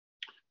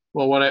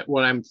 Well,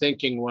 what I'm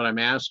thinking, what I'm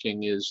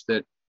asking is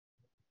that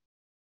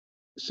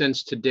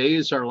since today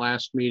is our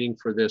last meeting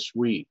for this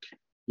week,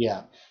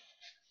 yeah,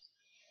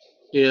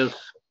 if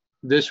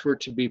this were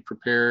to be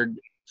prepared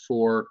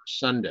for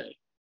Sunday,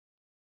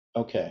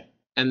 okay,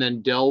 and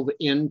then delve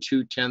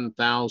into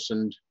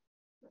 10,000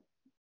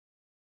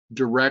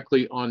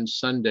 directly on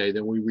Sunday,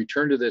 then we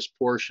return to this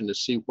portion to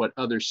see what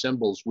other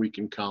symbols we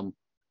can come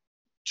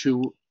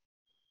to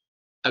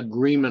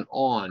agreement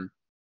on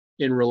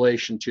in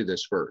relation to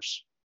this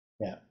verse.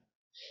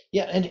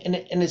 Yeah, and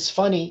it's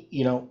funny,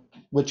 you know,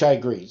 which I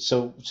agree.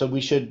 So we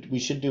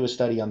should do a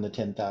study on the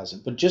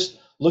 10,000. But just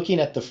looking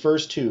at the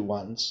first two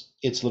ones,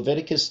 it's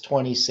Leviticus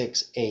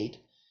 26:8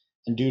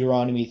 and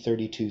Deuteronomy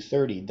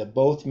 32:30 that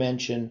both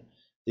mention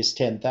this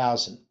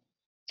 10,000.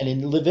 And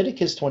in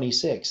Leviticus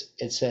 26,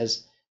 it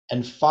says,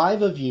 "And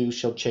 5 of you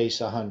shall chase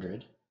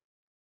 100,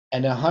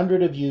 and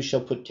 100 of you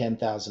shall put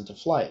 10,000 to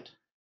flight."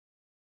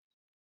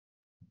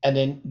 And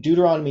in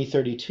Deuteronomy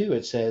 32,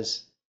 it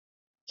says,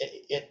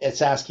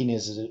 it's asking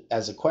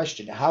as a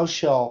question, how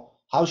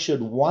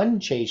should one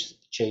chase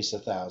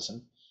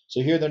 1,000?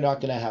 So here they're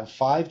not going to have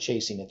 5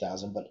 chasing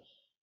 1,000, but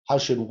how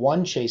should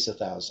one chase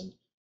 1,000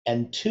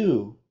 and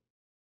 2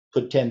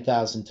 put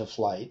 10,000 to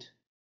flight,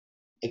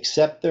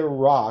 except their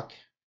rock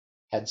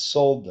had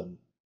sold them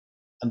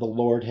and the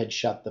Lord had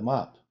shut them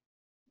up?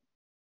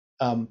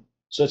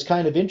 So it's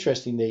kind of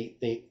interesting.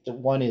 The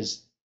one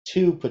is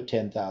 2 put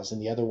 10,000,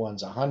 the other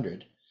one's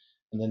 100,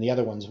 and then the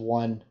other one's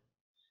 1.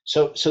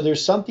 So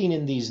there's something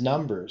in these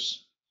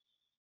numbers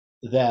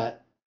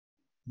that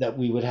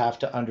we would have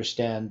to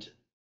understand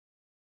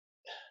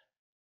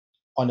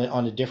on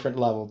a different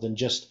level than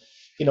just,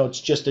 you know,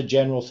 it's just a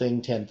general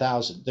thing,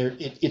 10,000.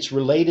 It's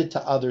related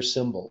to other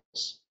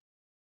symbols.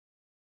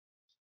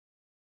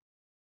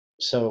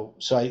 So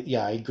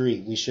I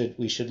agree. We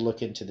should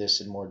look into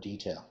this in more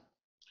detail.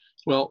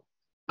 Well,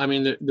 I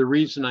mean, the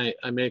reason I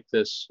make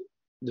this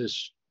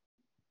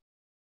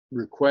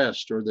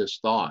request or this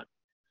thought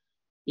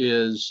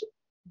is,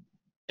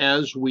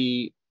 as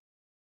we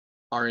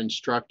are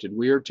instructed,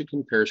 we are to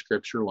compare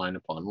scripture line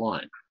upon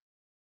line.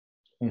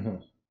 Mm-hmm.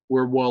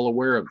 We're well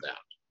aware of that.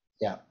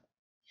 Yeah.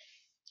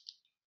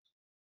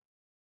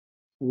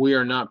 We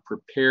are not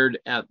prepared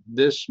at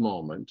this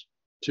moment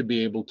to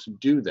be able to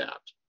do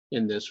that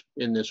in this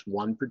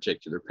one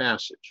particular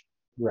passage.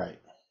 Right.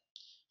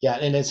 Yeah,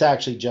 and it's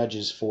actually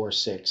Judges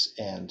 4:6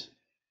 and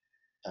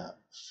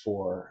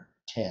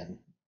 4:10,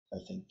 I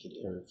think,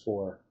 or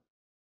 4.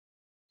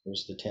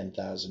 There's the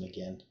 10,000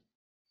 again.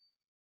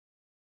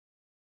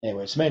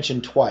 Anyway, it's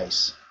mentioned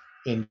twice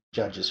in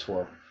Judges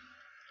 4.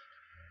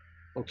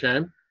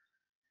 Okay.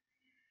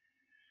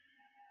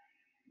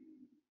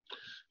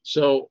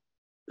 So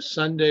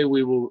Sunday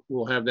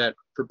we'll have that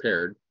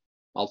prepared.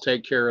 I'll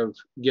take care of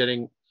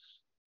getting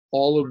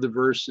all of the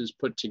verses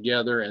put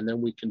together, and then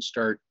we can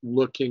start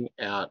looking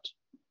at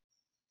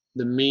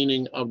the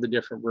meaning of the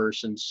different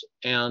verses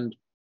and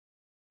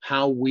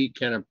how we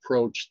can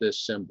approach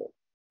this symbol.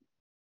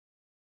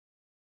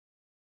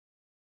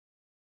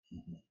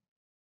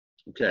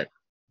 Okay.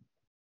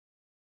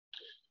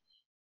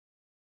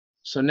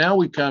 So now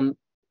we come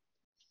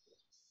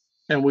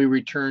and we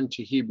return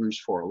to Hebrews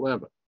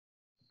 4:11.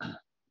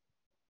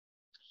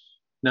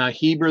 Now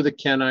Heber the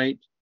Kenite,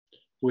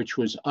 which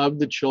was of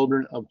the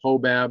children of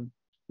Hobab,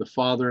 the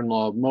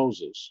father-in-law of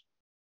Moses,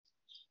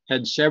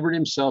 had severed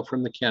himself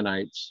from the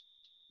Kenites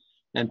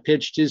and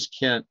pitched his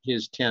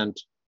tent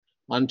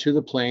unto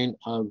the plain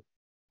of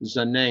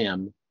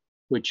Zanaim,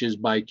 which is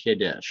by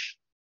Kadesh.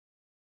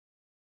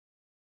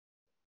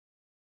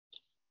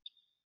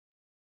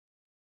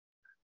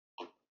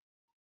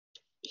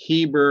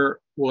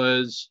 Heber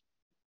was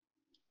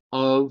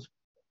of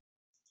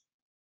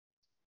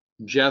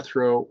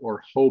Jethro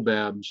or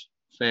Hobab's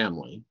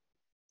family,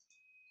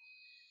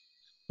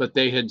 but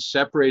they had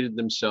separated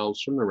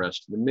themselves from the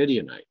rest of the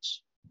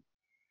Midianites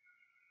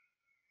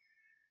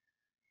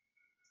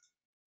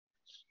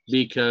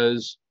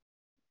because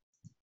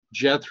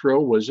Jethro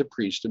was a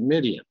priest of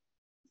Midian.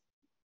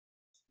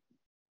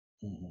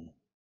 Mm-hmm.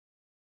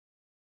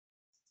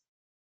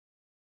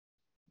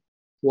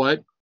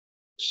 What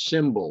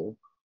symbol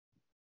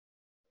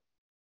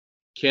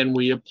can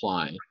we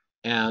apply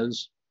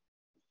as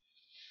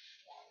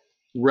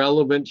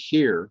relevant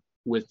here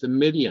with the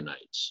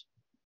Midianites,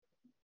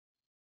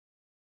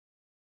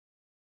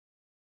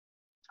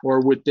 or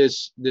with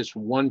this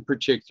one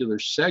particular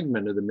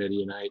segment of the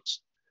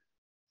Midianites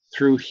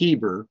through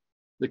Heber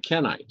the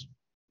Kenite?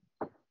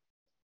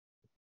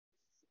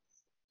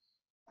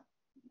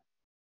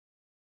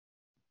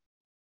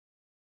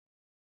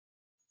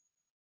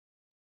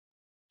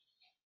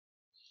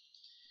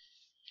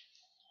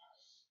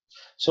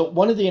 So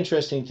one of the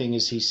interesting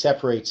things is he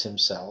separates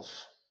himself,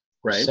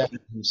 Right. severs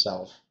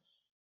himself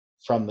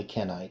from the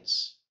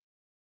Kenites.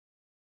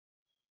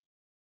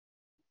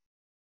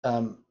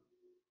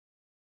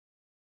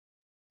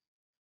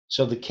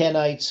 So the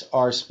Kenites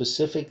are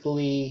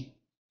specifically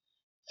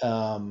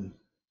they're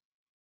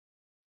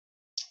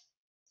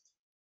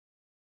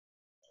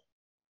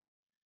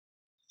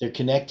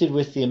connected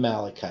with the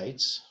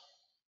Amalekites.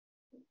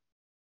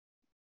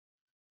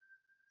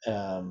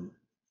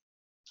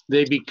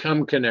 They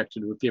become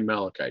connected with the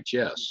Amalekites,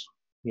 yes.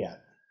 Yeah.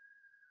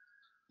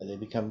 They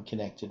become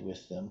connected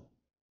with them.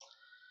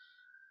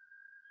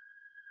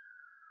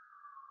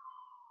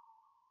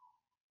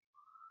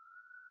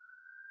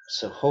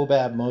 So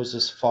Hobab,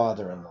 Moses'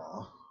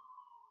 father-in-law.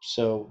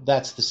 So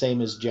that's the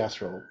same as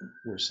Jethro,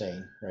 we're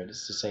saying, right?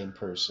 It's the same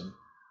person.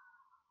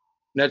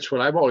 That's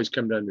what I've always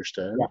come to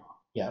understand.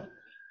 Yeah.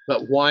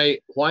 But why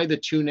the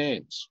two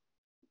names?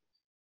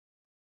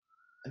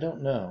 I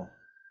don't know.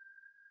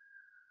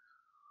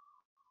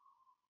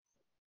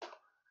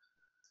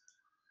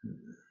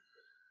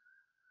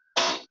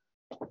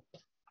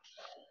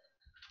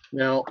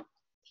 Now,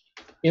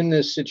 in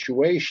this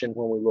situation,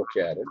 when we look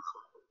at it,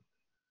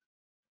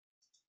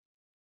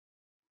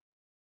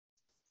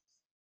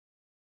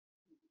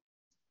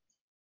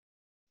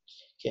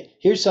 Okay.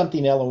 Here's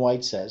something Ellen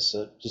White says.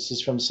 So this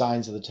is from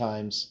Signs of the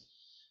Times,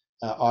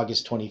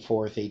 August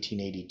 24th,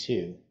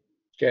 1882.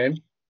 okay.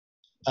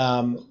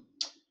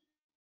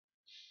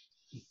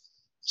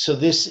 So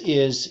this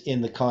is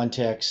in the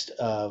context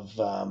of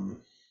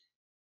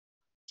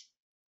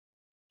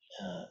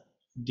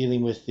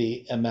dealing with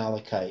the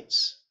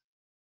Amalekites.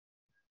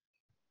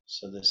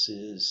 So this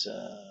is,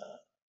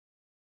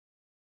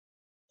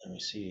 let me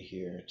see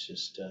here,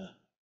 just,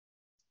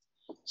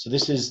 so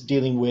this is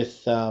dealing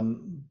with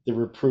the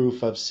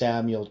reproof of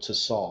Samuel to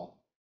Saul.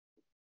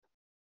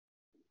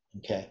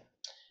 Okay.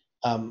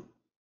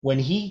 When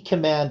he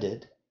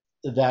commanded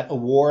that a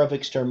war of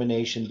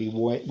extermination be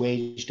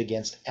waged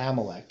against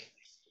Amalek,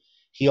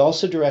 he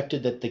also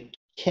directed that the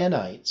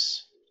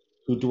Kenites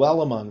who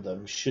dwell among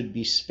them should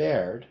be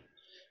spared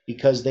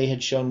because they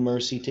had shown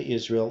mercy to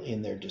Israel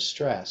in their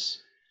distress.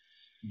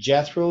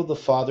 Jethro, the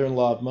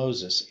father-in-law of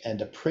Moses,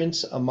 and a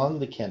prince among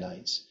the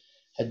Kenites,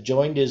 had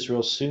joined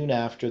Israel soon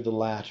after the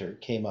latter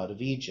came out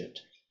of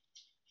Egypt.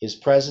 His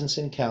presence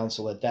in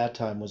council at that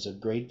time was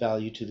of great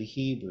value to the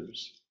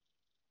Hebrews.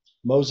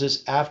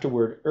 Moses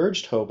afterward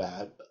urged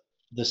Hobab,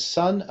 the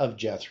son of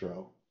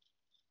Jethro,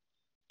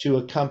 to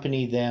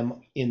accompany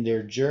them in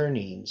their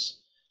journeyings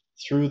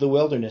through the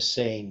wilderness,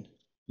 saying,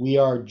 "We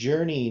are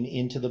journeying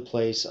into the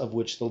place of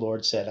which the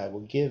Lord said, I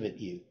will give it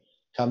you.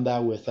 Come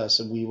thou with us,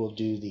 and we will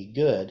do thee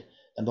good."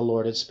 And the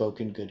Lord had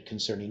spoken good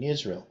concerning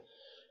Israel.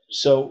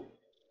 So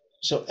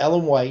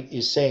Ellen White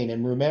is saying,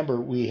 and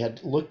remember, we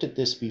had looked at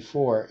this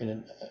before,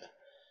 in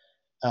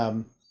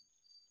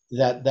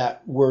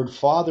that word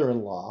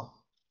father-in-law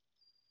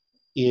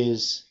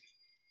is,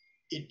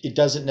 it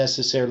doesn't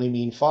necessarily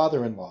mean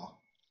father-in-law.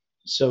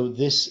 So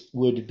this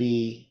would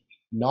be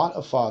not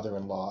a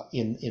father-in-law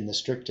in the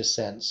strictest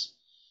sense,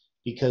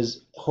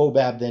 because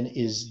Hobab then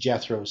is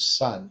Jethro's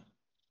son.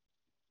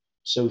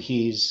 So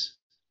he's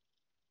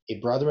a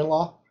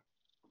brother-in-law.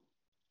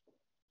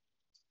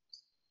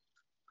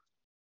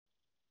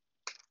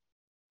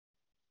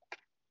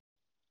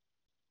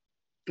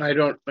 I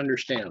don't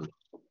understand.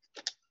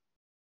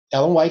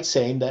 Ellen White's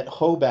saying that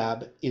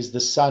Hobab is the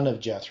son of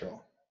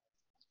Jethro.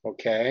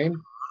 Okay.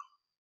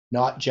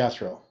 Not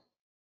Jethro.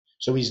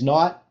 So he's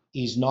not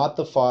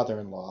the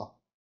father-in-law.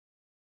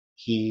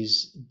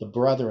 He's the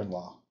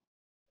brother-in-law.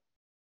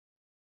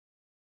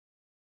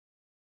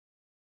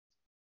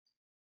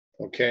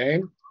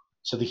 Okay.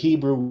 So the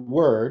Hebrew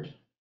word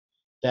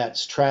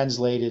that's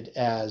translated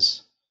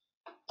as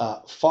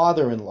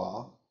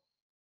father-in-law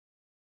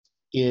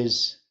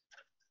is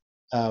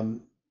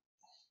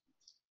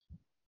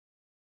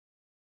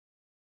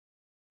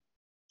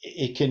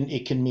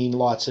it can mean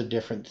lots of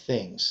different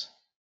things.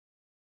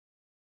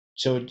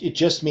 So it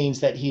just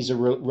means that he's a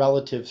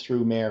relative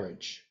through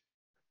marriage.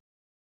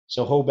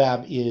 So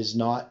Hobab is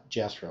not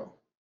Jethro.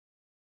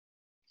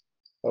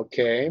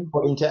 Okay.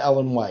 According to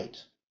Ellen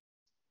White.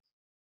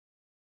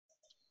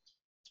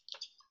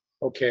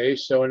 Okay.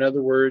 So in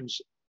other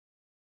words,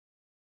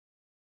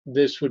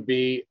 this would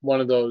be one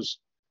of those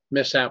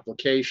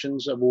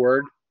misapplications of a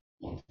word.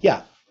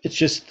 Yeah, it's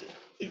just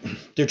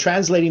they're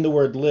translating the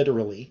word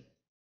literally,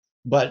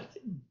 but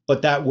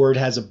that word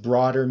has a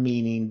broader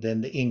meaning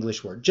than the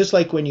English word. Just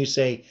like when you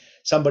say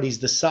somebody's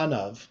the son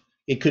of,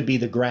 it could be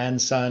the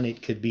grandson,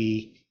 it could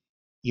be,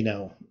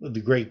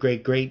 the great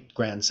great great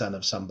grandson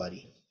of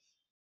somebody.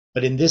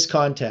 But in this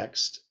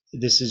context,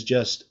 this is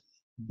just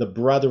the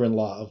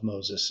brother-in-law of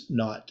Moses,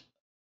 not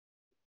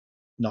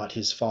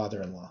his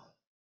father-in-law.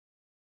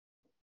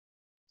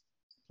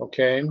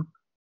 Okay.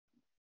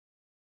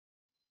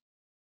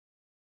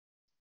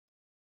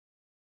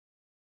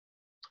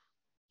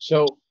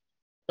 So,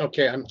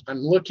 okay, I'm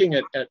looking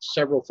at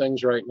several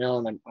things right now,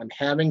 and I'm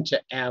having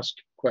to ask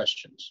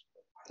questions.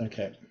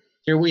 Okay.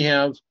 Here we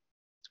have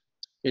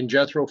in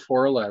Jethro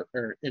 4:11,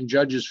 or in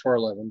Judges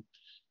 4:11,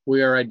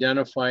 we are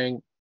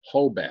identifying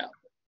Hobab.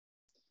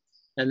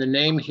 And the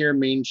name here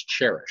means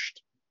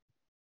cherished.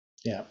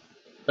 Yeah.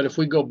 But if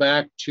we go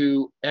back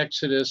to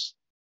Exodus,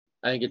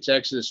 I think it's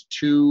Exodus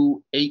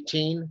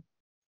 2:18.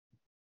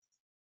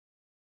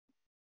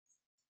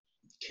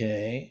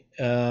 Okay.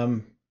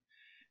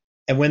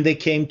 And when they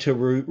came to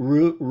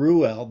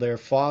Ruel, their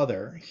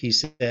father, he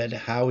said,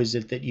 "How is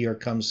it that you are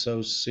come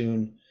so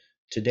soon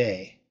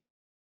today?"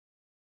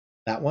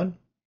 That one?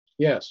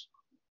 Yes.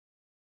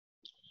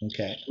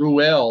 Okay.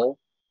 Ruel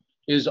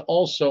is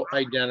also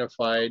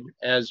identified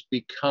as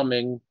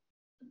becoming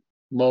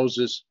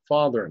Moses'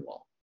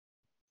 father-in-law.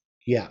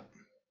 Yeah.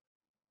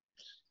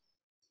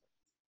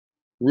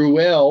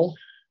 Ruel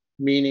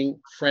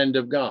meaning friend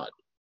of God.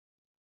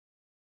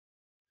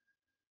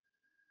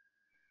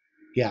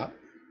 Yeah.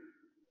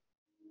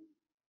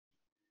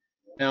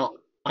 Now,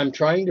 I'm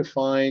trying to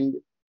find,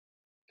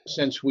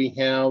 since we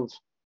have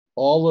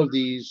all of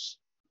these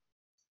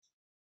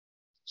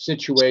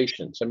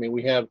situations, I mean,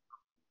 we have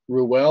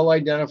Ruel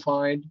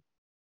identified,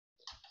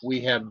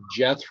 we have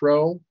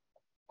Jethro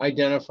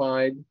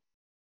identified,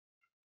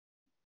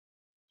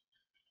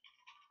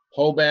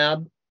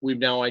 Hobab, we've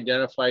now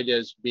identified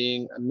as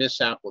being a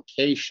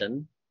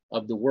misapplication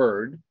of the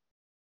word,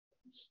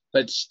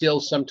 but still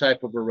some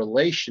type of a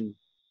relation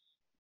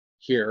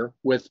here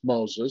with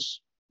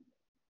Moses.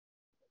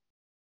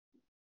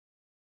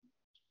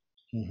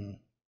 Mm-hmm.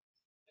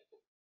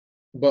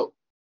 But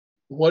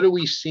what are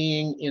we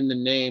seeing in the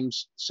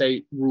names,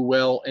 say,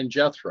 Ruel and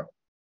Jethro?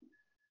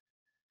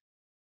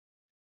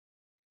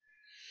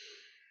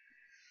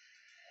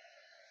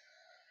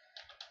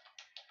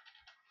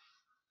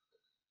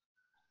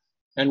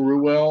 And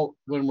Ruel,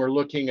 when we're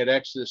looking at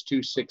Exodus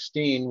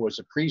 2:16, was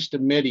a priest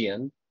of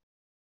Midian,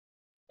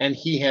 and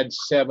he had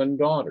 7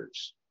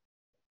 daughters.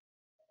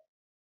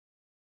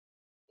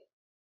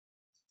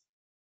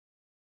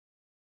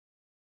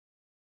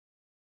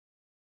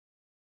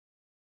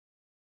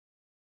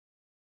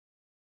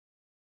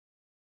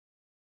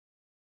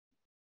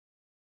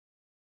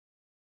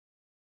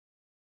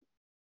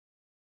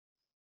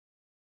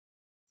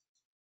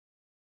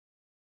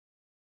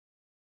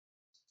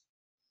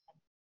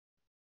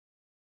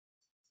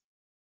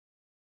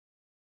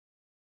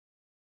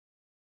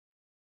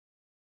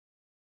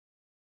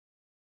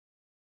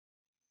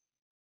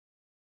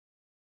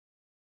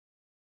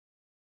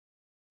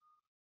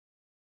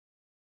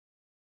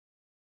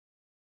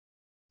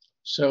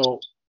 So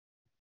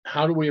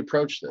how do we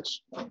approach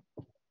this?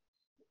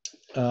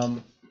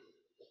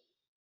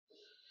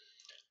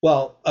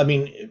 Well, I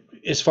mean,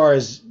 as far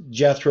as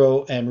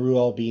Jethro and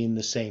Ruel being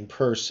the same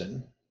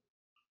person,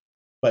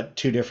 but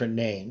 2 different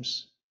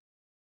names.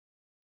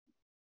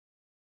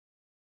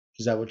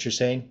 Is that what you're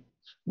saying?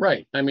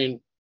 Right. I mean,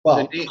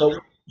 well,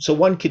 so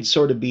one could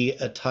sort of be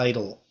a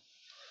title,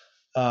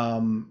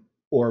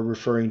 or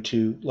referring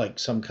to like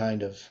some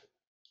kind of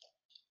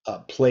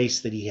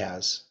place that he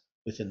has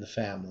within the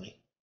family.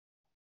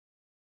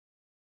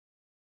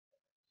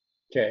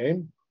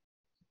 Okay.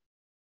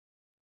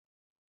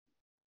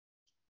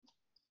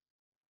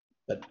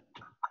 But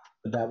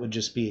that would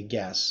just be a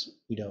guess.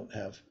 We don't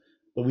have,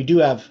 but we do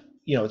have,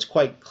 it's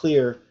quite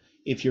clear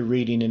if you're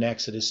reading in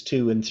Exodus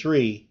 2 and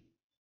 3,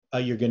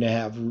 you're going to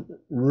have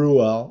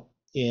Ruel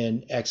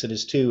in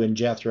Exodus 2 and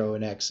Jethro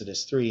in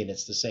Exodus 3, and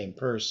it's the same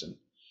person.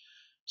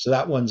 So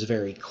that one's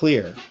very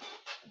clear.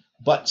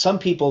 But some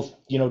people,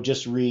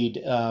 just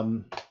read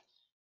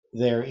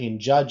there in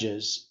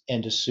Judges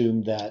and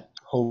assume that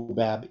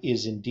Hobab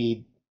is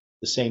indeed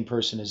the same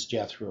person as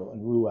Jethro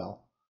and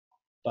Ruel.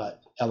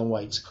 But Ellen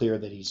White's clear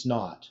that he's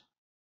not,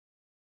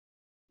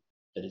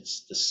 that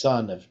it's the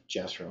son of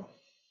Jethro.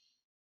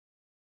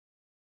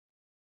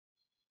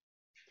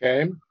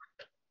 Okay.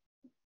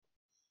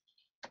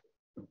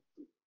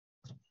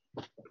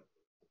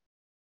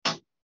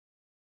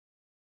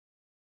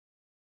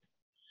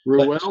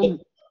 Ruel,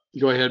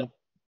 go ahead.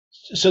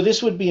 So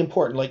this would be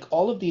important, like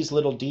all of these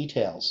little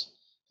details,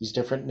 these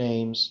different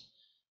names,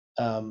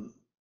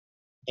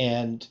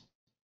 and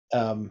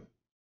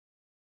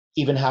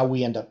even how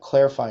we end up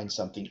clarifying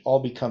something, all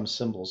become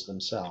symbols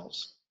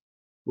themselves.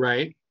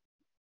 Right.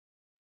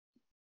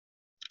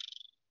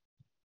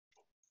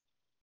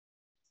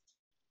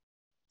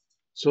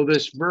 So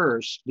this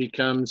verse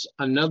becomes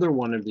another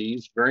one of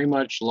these, very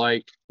much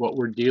like what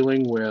we're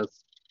dealing with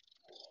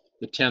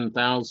the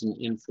 10,000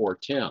 in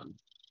 410,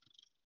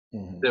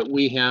 that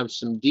we have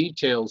some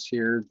details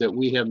here that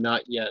we have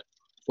not yet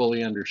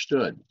fully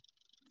understood.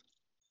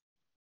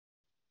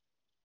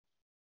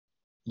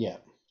 Yeah.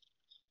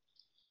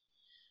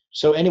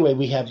 So anyway,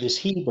 we have this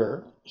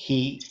Heber.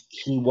 He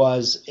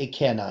was a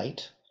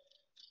Kenite,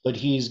 but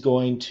he's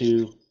going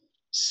to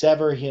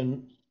sever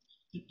him.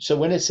 So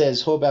when it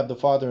says Hobab, the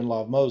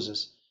father-in-law of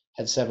Moses,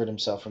 had severed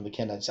himself from the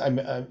Kenites,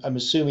 I'm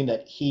assuming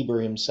that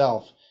Heber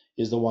himself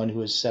is the one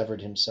who has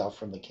severed himself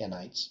from the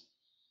Kenites.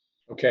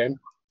 Okay.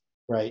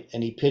 Right,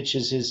 and he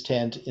pitches his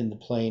tent in the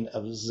plain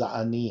of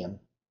Zaanaim.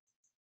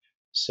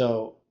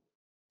 So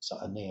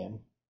Zaanaim.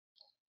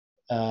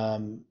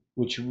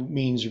 which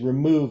means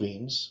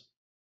removings.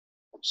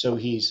 So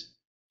he's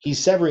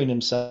severing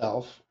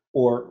himself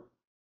or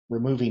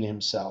removing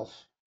himself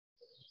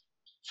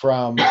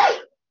from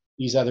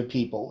these other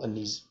people, and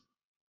he's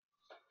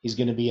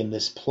going to be in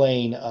this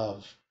plane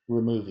of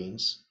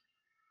removings,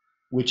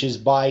 which is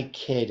by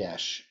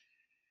Kadesh,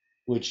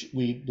 which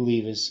we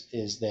believe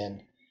is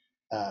then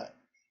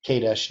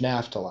Kadesh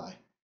Naphtali,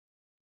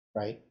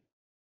 right?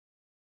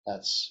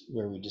 That's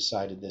where we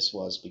decided this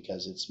was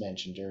because it's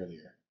mentioned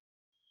earlier.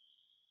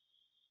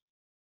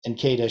 And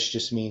Kadesh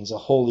just means a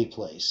holy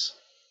place,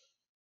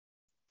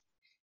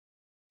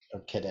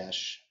 or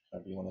Kadesh,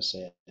 however you want to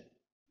say it.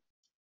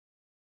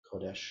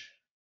 Kodesh.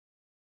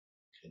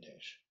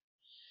 Kadesh.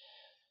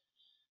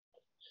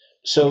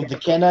 So the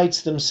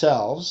Kenites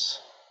themselves,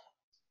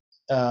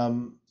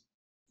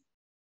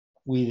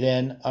 we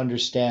then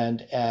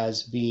understand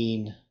as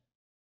being,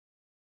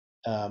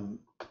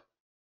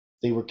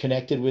 they were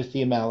connected with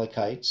the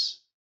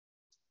Amalekites,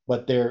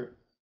 but they're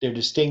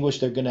distinguished.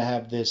 They're going to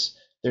have this.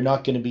 They're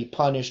not going to be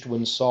punished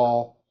when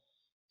Saul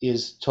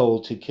is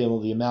told to kill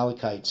the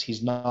Amalekites. He's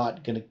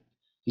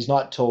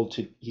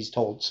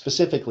told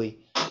specifically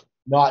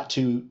not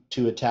to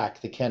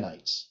attack the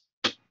Kenites.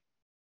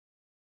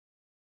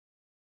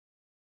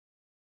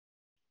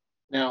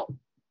 Now,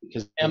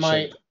 Because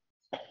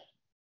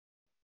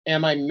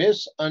am I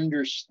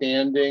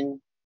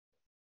misunderstanding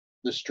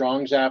the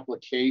Strong's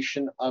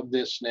application of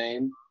this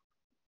name?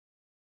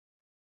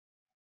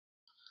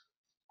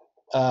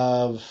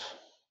 Of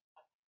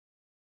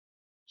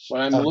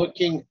when I'm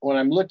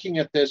looking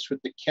at this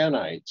with the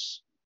Kenites,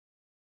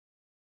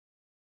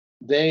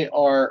 they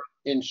are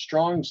in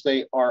Strong's,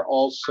 they are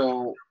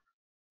also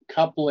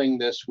coupling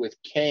this with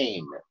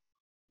Cain.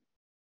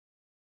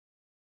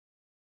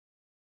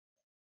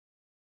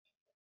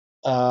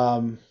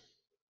 But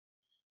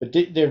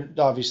they're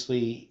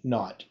obviously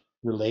not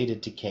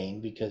related to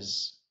Cain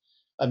because,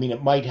 I mean,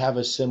 it might have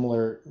a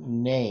similar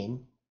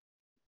name,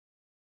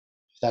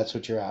 if that's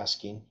what you're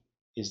asking,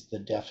 is the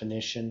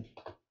definition.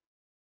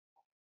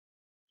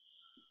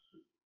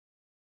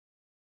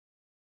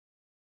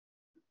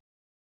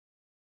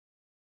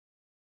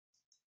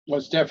 Well,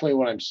 it's definitely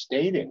what I'm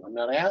stating. I'm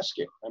not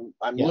asking.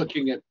 I'm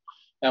looking at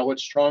what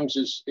Strong's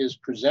is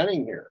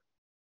presenting here.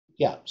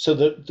 Yeah, so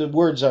the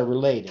words are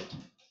related.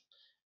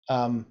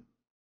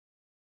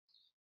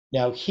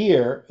 Now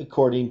here,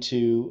 according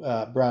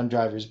to Brown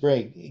Driver's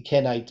Brig,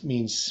 Kenite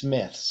means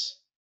smiths.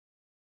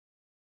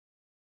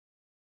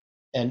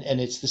 And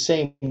it's the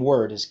same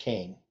word as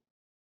Cain.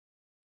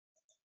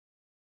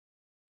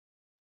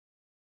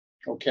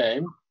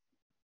 Okay.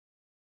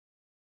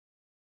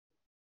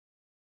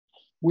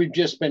 We've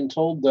just been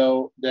told,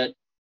 though, that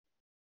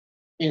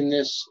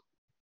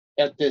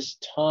at this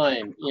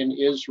time in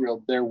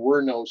Israel, there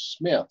were no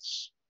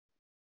smiths.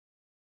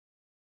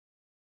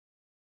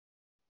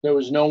 There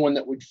was no one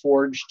that would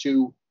forge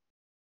to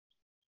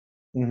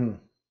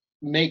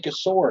make a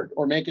sword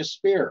or make a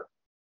spear.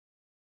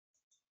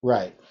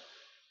 Right.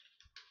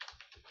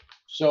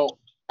 So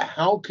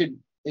how could,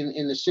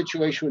 in the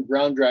situation with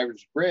Brown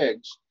Driver's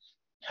Briggs,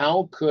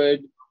 how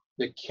could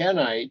the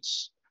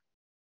Cainites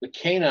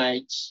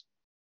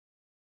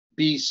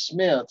be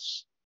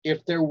smiths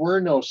if there were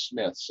no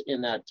smiths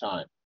in that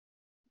time?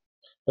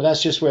 But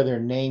that's just where their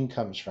name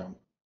comes from.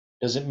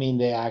 Doesn't mean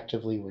they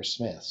actively were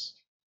smiths.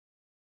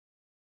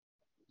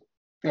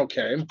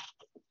 Okay.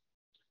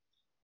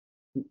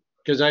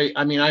 Because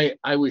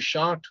I was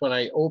shocked when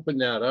I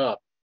opened that up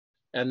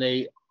and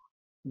they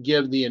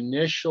give the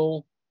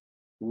initial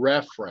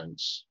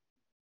reference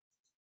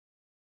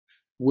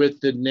with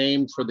the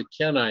name for the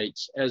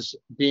Kenites as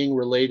being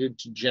related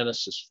to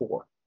Genesis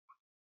 4.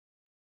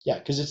 Yeah,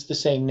 because it's the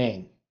same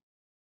name.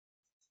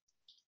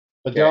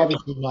 But they're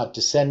obviously not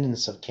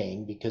descendants of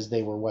Cain because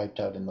they were wiped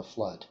out in the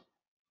flood.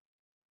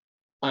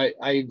 I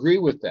agree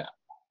with that.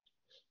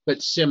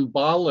 But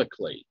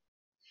symbolically,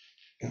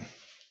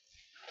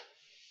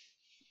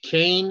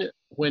 Cain,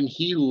 when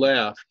he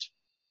left,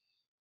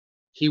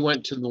 he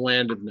went to the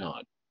land of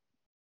Nod.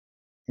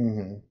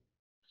 Mm-hmm.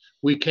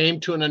 We came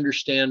to an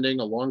understanding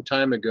a long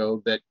time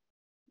ago that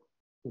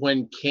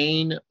when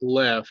Cain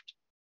left,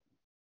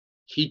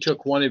 he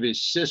took one of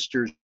his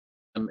sisters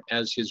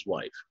as his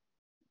wife.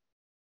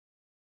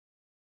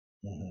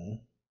 Mm-hmm.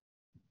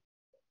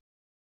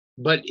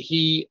 But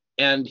he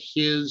and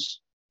his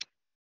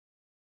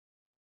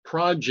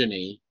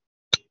progeny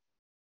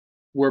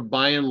were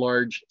by and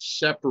large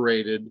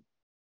separated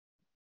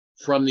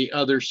from the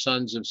other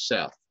sons of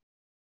Seth,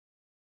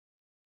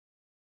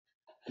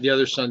 the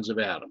other sons of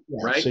Adam,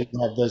 right? So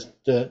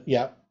you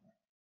have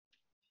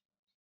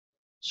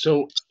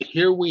So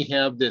here we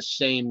have this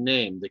same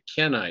name, the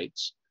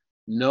Kenites.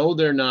 No,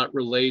 they're not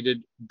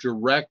related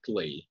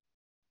directly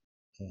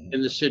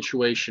in the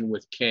situation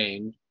with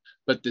Cain,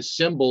 but the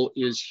symbol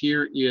is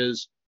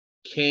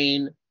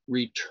Cain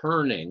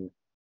returning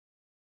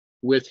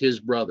with his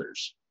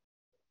brothers.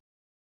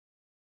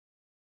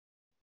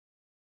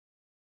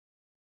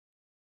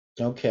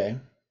 Okay.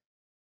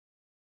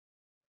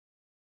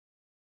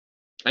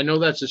 I know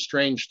that's a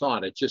strange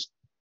thought.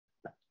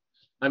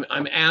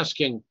 I'm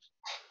asking,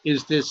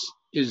 is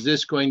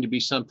this going to be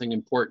something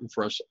important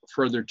for us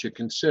further to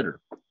consider?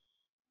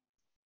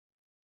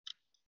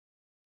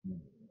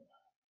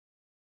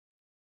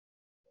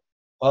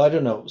 Well, I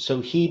don't know.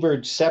 So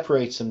Heber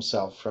separates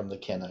himself from the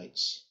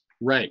Kenites.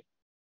 Right.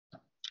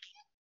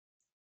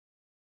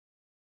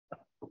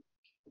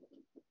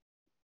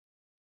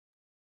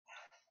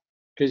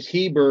 Because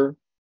Heber,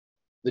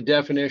 the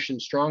definition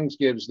Strong's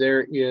gives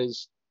there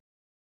is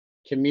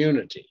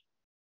community.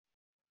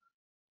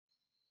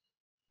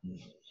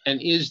 And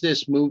is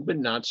this movement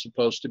not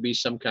supposed to be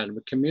some kind of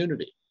a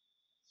community?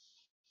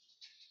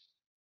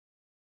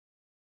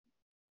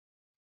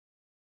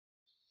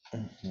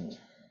 Mm-hmm.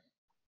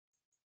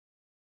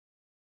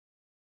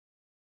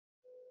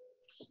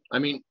 I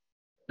mean,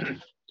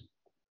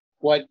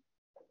 what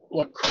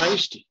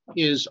Christ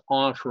is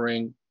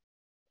offering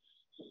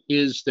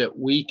is that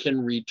we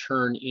can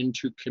return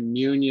into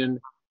communion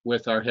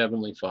with our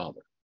Heavenly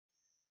Father.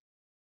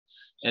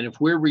 And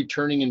if we're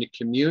returning into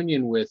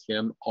communion with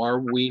Him, are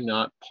we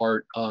not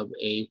part of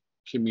a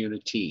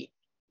community?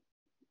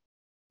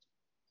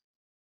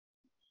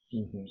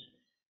 Mm-hmm.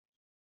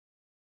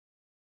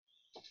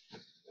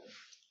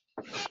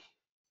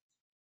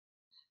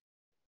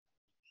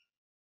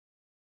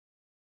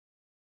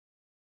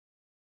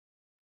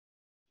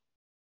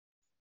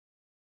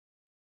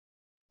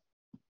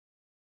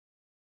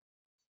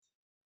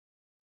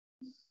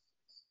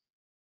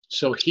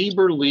 So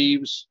Heber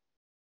leaves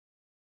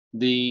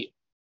the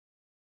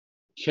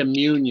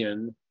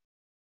communion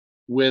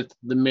with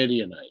the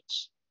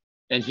Midianites,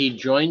 and he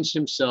joins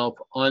himself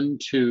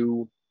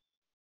unto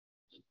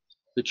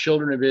the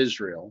children of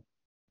Israel,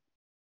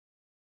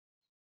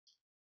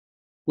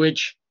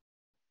 which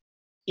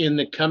in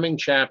the coming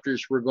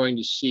chapters we're going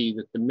to see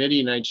that the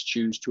Midianites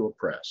choose to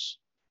oppress.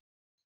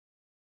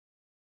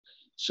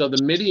 So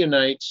the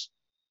Midianites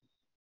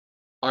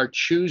are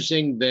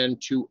choosing then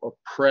to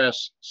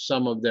oppress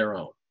some of their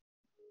own,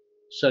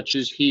 such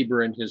as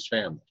Heber and his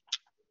family.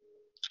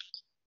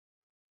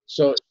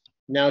 So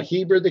now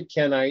Heber the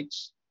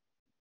Kenites,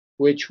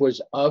 which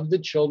was of the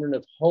children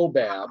of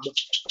Hobab,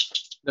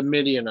 the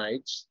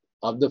Midianites,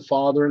 of the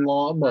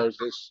father-in-law of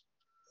Moses,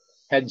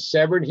 had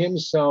severed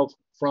himself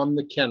from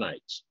the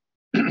Kenites.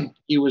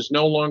 He was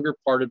no longer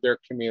part of their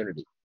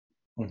community.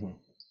 Mm-hmm.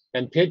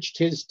 And pitched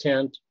his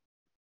tent,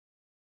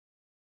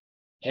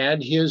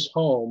 had his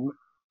home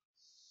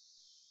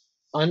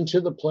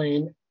unto the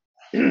plain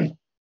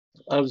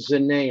of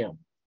Zenaim,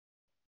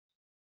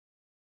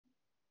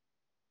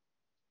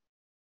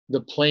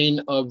 the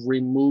plain of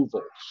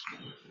removals,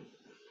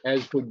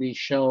 as would be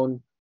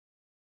shown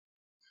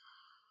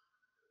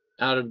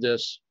out of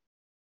this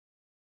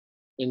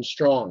in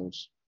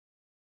Strong's,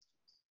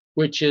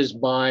 which is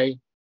by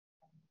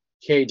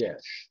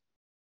Kadesh,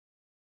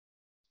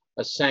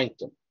 a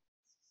sanctum,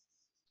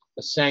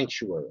 a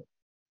sanctuary.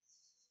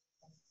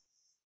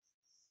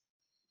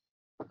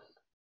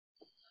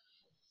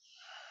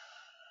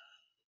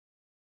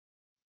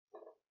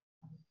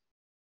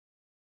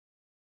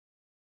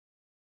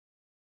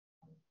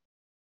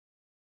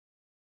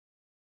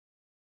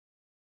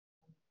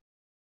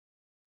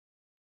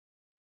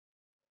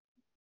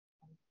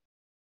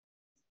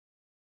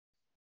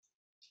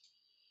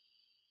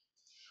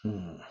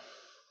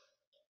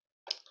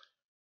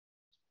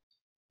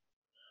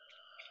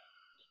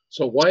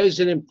 So why is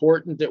it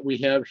important that we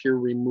have here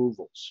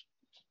removals?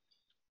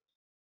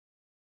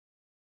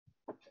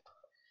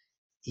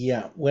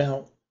 Yeah,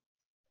 well,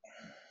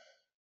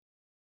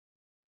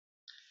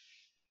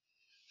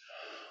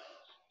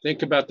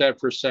 think about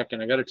that for a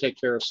second. I got to take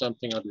care of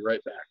something. I'll be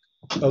right back.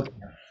 Okay.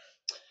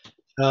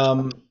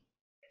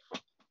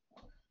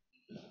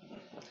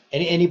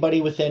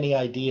 Anybody with any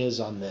ideas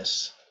on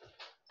this?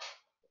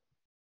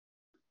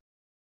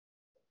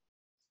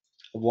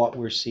 What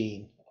we're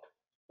seeing,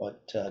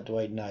 what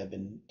Dwight and I have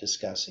been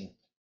discussing.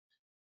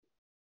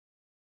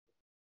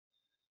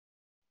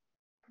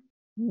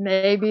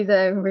 Maybe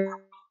the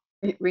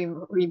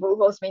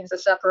removals means the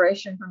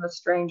separation from the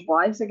strange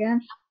wives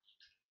again.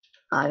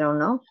 I don't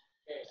know.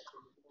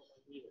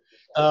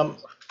 I have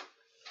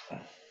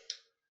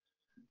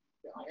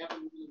a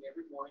meeting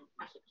every morning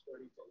from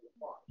 6:30 to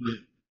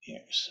 8:00.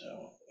 Here,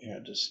 so here,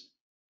 I'll just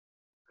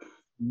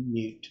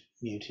mute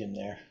him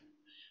there.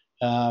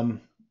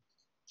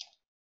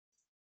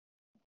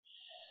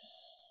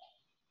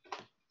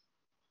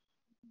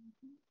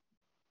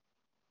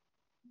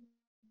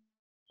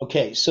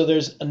 Okay, so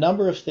there's a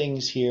number of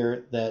things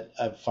here that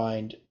I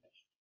find,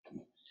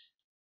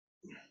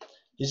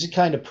 this is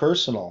kind of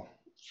personal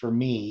for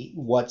me,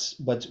 what's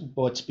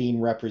being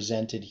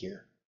represented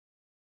here.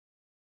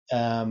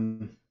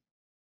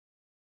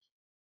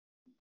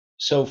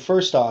 So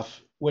first off,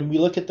 when we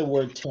look at the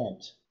word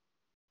tent,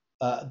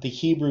 the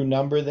Hebrew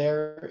number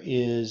there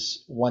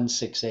is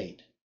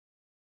 168.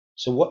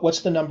 So what's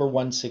the number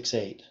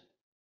 168?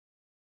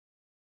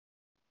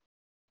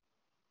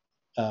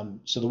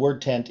 So the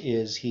word tent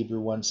is Hebrew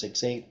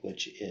 168,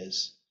 which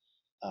is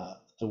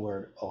the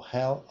word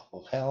ohel.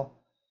 Ohel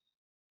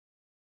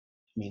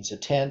means a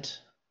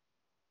tent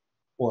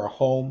or a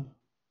home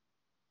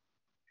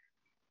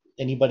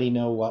Anybody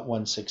know what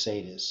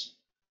 168 is?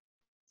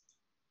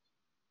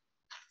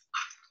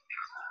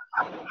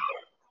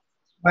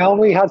 Well,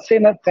 we had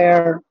seen it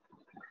there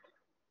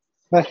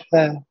with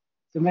the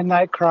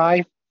midnight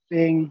cry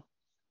being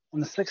on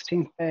the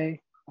 16th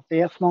day of the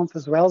 8th month,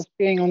 as well as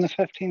being on the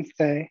 15th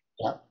day.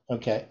 Yeah.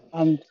 Okay.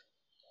 And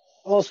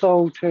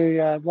also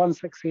to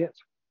 168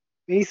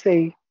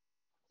 BC,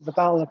 the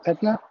Battle of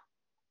Pydna,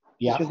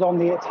 Yeah. which is on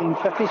the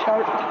 1850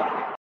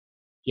 chart.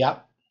 Yeah.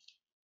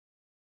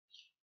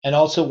 And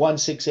also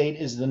 168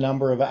 is the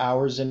number of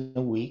hours in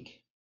a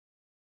week,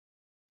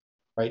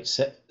 right?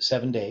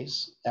 7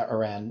 days.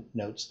 Aran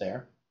notes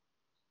there.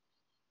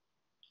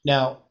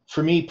 Now,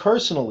 for me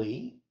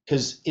personally,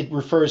 because it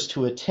refers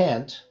to a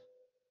tent,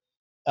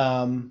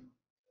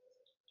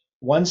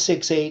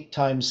 168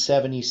 times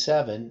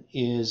 77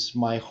 is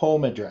my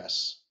home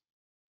address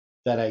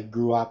that I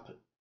grew up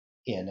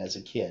in as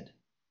a kid,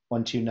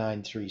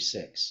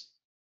 12936.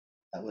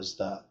 That was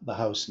the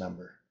house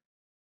number.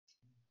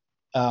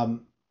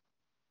 And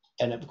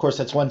of course,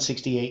 that's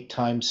 168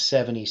 times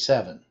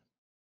 77.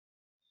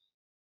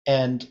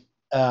 And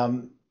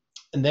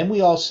then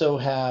we also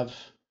have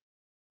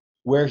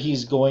where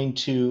he's going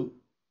to,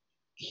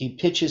 he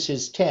pitches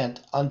his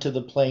tent onto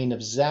the plain of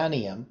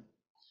Zanium.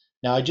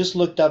 Now, I just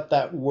looked up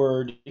that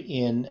word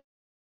in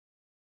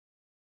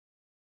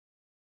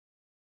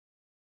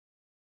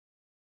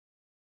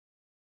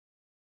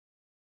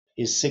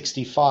is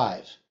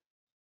 65.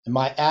 And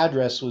my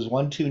address was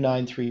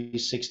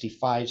 12936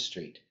 65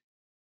 Street.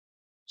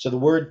 So the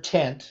word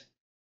tent,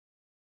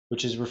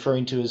 which is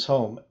referring to his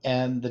home,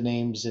 and the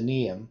name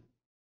Zanium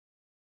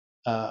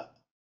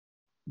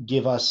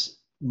give us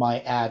my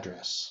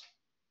address.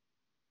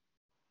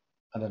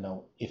 I don't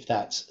know if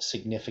that's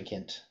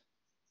significant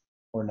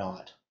or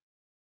not.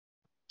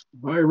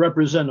 I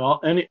represent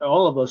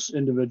all of us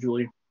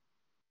individually.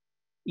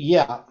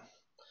 Yeah,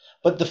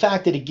 but the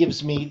fact that it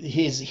gives me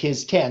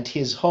his tent,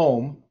 his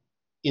home,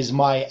 is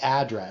my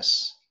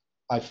address,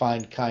 I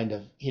find kind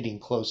of hitting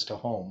close to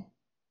home.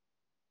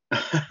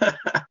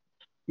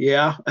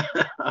 Yeah,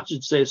 I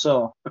should say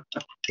so.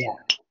 Yeah.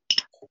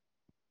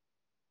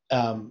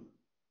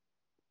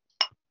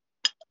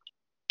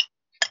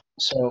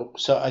 So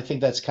I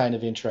think that's kind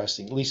of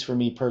interesting, at least for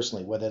me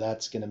personally, whether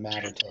that's going to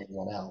matter to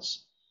anyone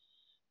else.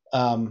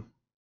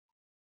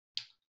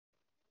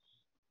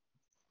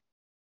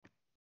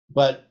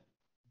 But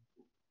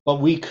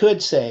we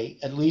could say,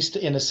 at least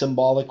in a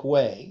symbolic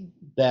way,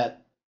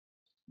 that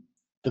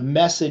the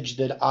message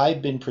that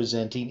I've been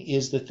presenting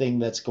is the thing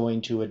that's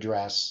going to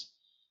address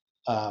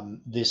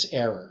this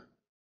error.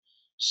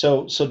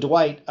 So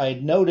Dwight, I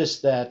had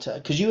noticed that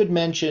because you had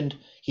mentioned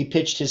he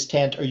pitched his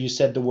tent, or you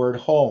said the word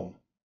home,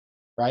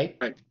 right?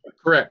 Right.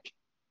 Correct.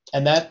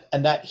 And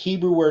that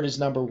Hebrew word is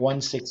number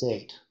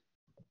 168.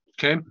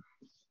 Okay.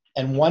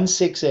 And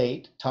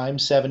 168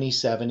 times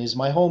 77 is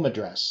my home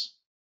address.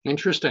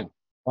 Interesting.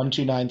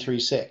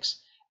 12936.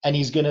 And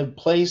he's going to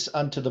place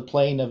unto the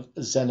plain of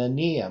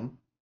Zananim.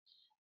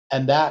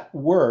 And that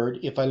word,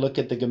 if I look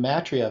at the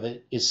gematria of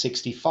it, is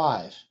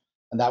 65.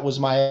 And that was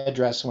my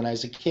address when I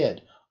was a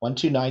kid,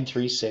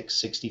 12936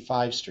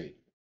 65 Street.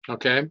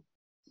 Okay.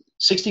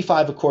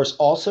 65, of course,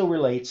 also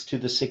relates to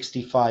the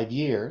 65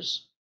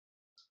 years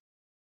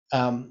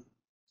in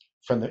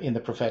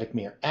the prophetic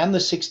mirror, and the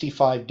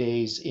 65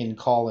 days in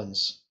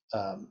Collins'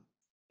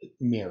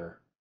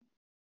 mirror,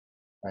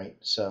 right?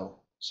 So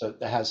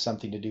that has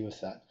something to do with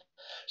that.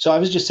 So I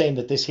was just saying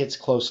that this hits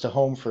close to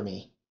home for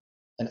me,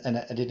 and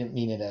I didn't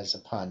mean it as a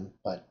pun,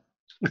 but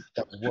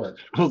that would work.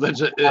 Well,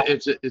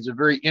 it's a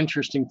very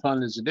interesting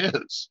pun as it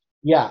is.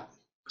 Yeah.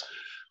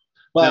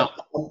 But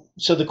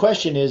so the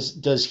question is,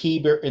 does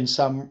Heber in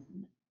some,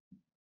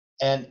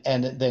 and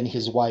then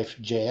his wife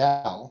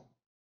Jael,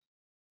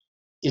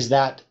 is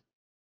there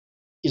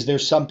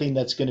something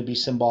that's going to be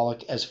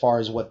symbolic as far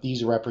as what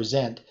these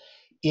represent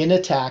in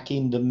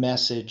attacking the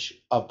message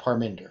of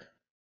Parminder?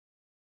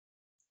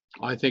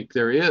 I think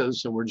there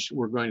is, and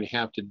we're going to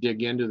have to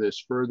dig into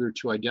this further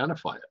to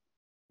identify it.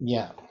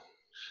 Yeah.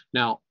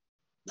 Now,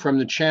 from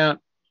the chat,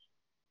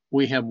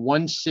 we have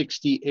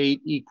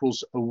 168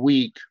 equals a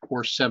week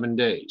or 7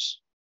 days.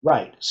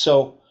 Right.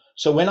 So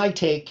when I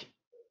take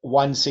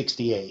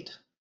 168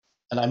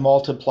 and I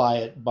multiply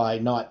it by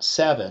not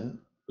 7,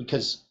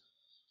 because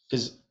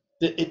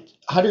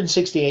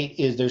 168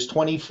 is, there's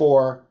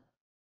 24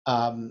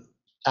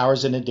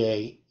 hours in a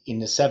day. In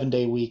a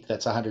 7-day week,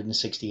 that's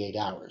 168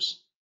 hours.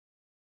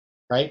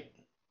 Right?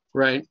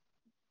 Right.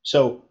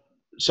 So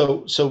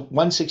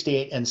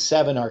 168 and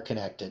 7 are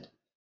connected.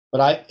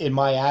 But in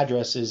my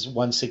address is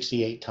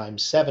 168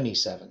 times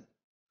 77.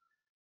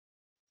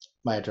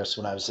 My address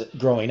when I was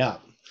growing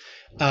up.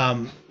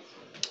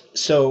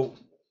 So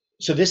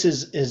this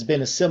has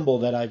been a symbol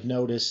that I've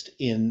noticed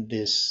in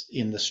the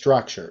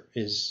structure,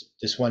 is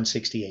this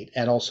 168,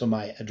 and also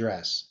my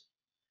address.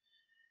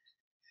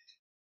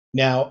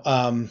 Now,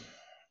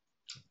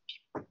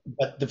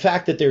 but the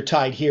fact that they're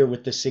tied here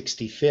with the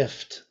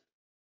 65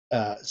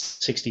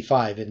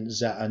 in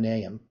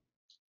Zanaim,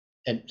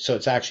 and so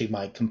it's actually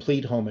my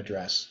complete home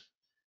address.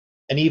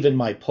 and even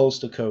my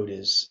postal code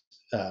is,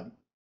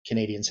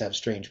 Canadians have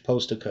strange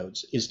postal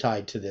codes, is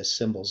tied to this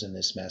symbols in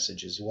this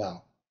message as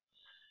well.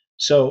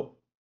 So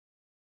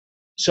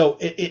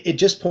it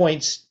just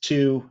points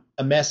to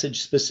a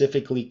message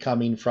specifically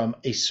coming from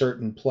a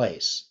certain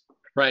place.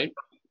 Right.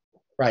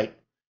 Right.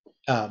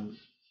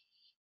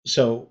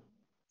 So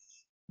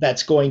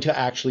that's going to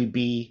actually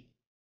be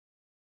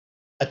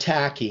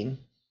attacking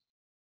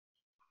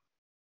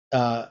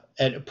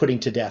and putting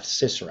to death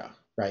Sisera,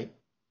 right?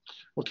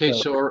 Okay,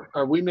 so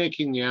are we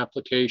making the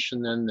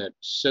application then that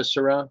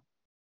Sisera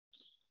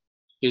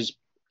is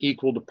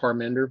equal to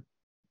Parminder?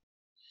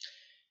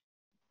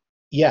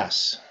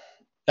 Yes,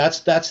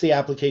 that's the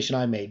application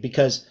I made,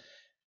 because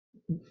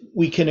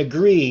we can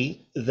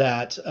agree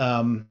that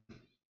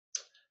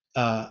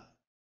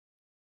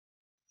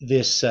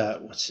this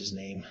what's his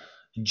name,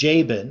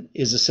 Jabin,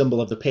 is a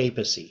symbol of the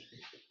papacy,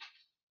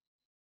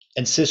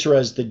 and Sisera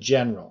is the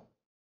general.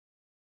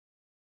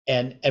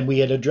 And we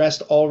had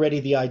addressed already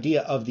the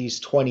idea of these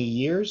 20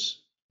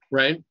 years,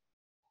 right?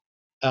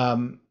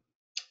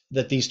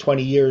 That these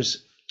 20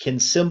 years can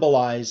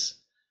symbolize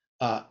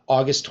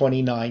August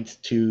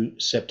 29th to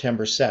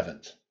September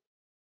 7th.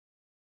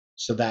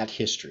 So that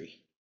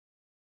history.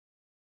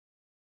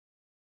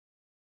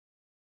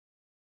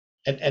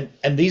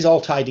 And these all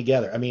tie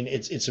together. I mean,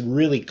 it's a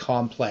really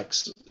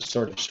complex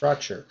sort of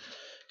structure,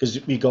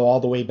 because we go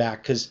all the way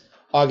back, because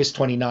August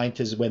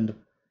 29th is when the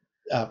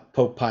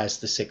Pope Pius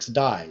VI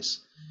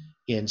dies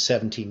in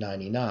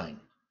 1799,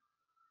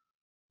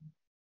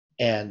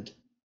 and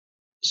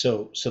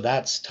so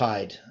that's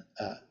tied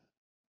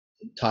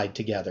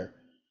together,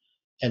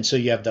 and so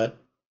you have the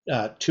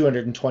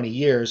 220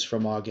 years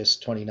from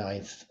August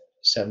 29th,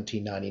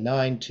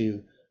 1799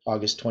 to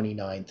August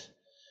 29th,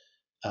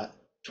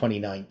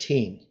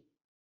 2019.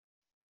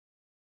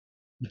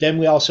 But then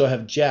we also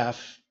have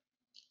Jeff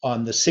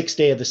on the 6th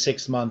day of the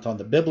 6th month on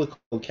the biblical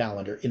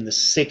calendar, in the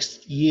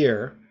 6th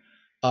year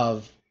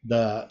of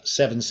the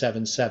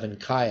 777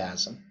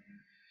 chiasm.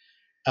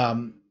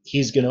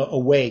 He's going to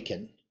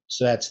awaken.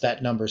 So that's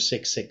that number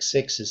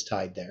 666 is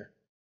tied there.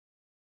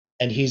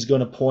 And he's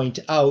going to point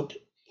out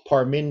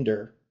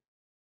Parminder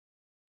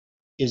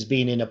is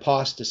being in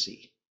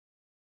apostasy.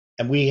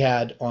 And we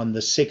had on the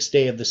 6th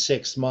day of the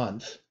 6th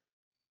month,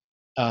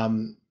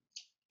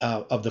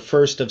 of the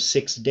first of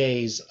 6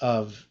 days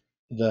of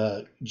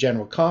the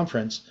General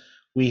Conference,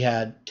 we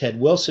had Ted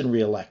Wilson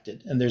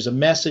reelected. And there's a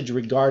message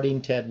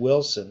regarding Ted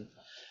Wilson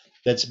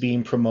that's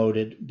being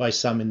promoted by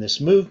some in this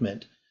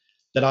movement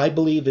that I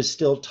believe is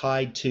still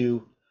tied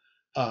to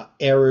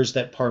errors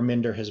that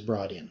Parminder has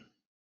brought in.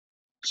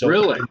 So,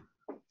 really?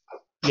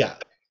 Yeah.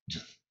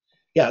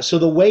 Yeah. So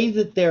the way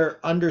that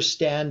they're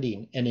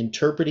understanding and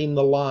interpreting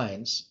the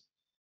lines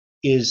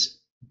is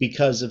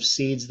because of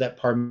seeds that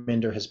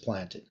Parminder has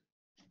planted.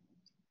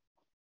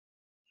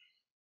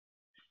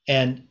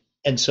 And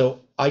so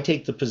I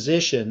take the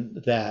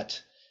position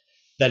that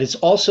it's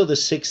also the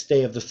 6th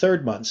day of the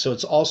 3rd month. So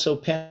it's also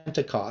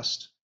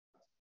Pentecost.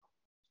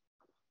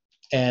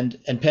 And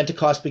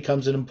Pentecost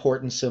becomes an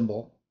important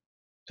symbol,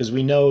 because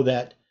we know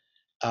that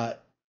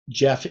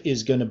Jeff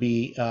is going to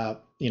be,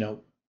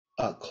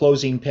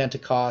 closing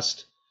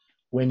Pentecost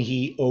when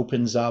he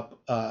opens up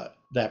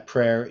that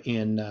prayer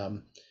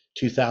in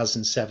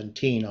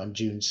 2017 on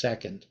June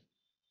 2nd.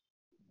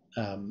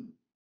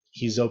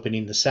 He's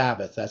opening the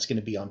Sabbath. That's going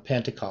to be on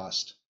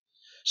Pentecost.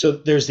 So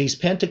there's these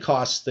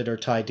Pentecosts that are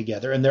tied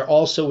together, and they're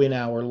also in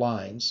our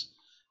lines,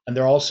 and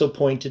they're also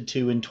pointed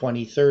to in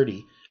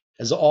 2030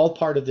 as all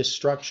part of this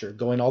structure,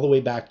 going all the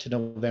way back to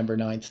November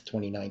 9th,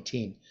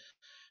 2019.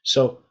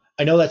 So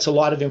I know that's a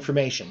lot of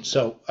information,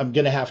 so I'm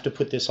going to have to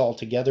put this all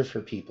together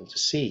for people to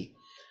see.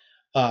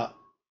 But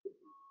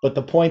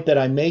the point that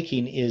I'm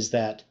making is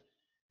that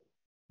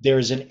there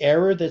is an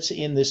error that's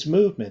in this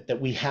movement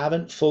that we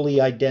haven't fully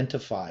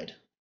identified.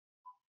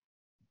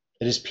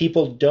 That is,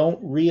 people don't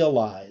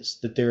realize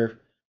that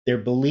they're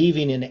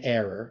believing in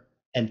error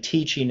and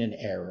teaching in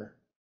error,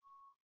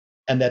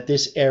 and that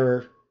this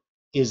error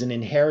is an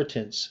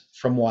inheritance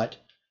from what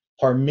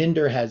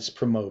Parminder has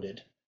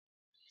promoted,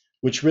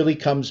 which really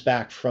comes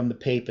back from the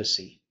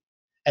papacy.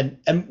 And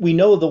we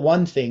know the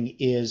one thing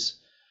is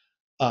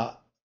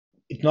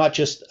it's not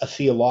just a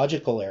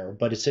theological error,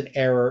 but it's an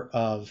error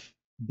of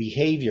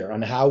behavior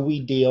on how we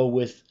deal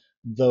with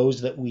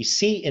those that we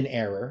see in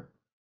error.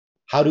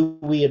 How do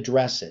we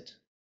address it?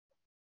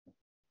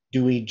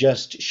 Do we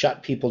just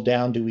shut people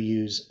down? Do we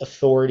use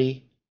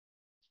authority?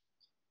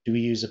 Do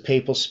we use a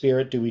papal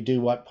spirit? Do we do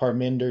what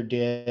Parminder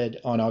did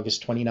on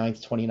August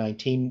 29th,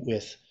 2019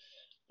 with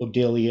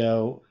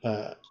Odilio,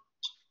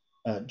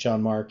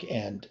 John Mark,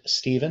 and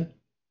Stephen?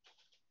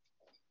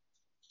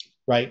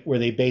 Right, where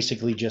they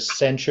basically just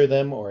censure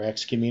them or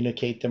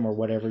excommunicate them or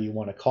whatever you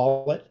want to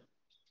call it.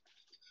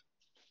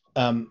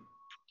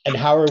 And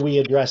how are we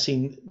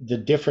addressing the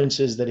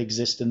differences that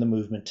exist in the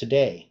movement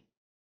today?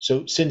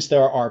 So since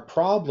there are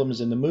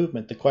problems in the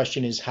movement, the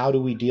question is, how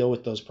do we deal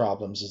with those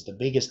problems is the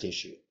biggest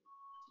issue.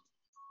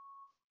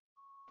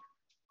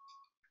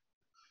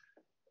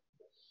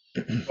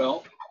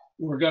 Well,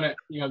 we're gonna,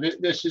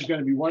 this is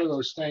gonna be one of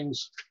those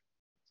things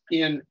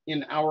in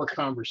our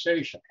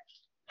conversation.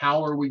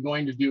 How are we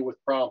going to deal with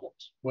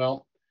problems?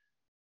 Well,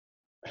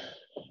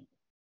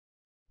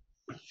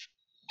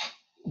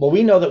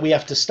 we know that we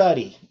have to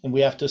study, and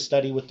we have to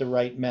study with the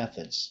right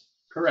methods.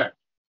 correct.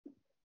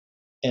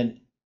 And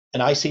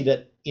I see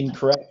that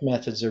incorrect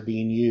methods are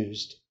being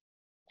used.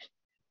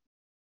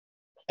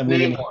 And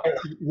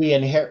we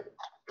inherit.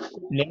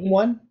 Name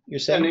one, you're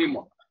saying? Name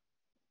one.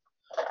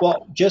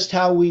 Well, just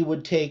how we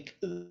would take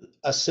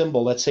a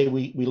symbol. Let's say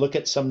we look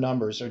at some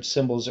numbers or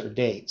symbols or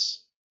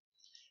dates.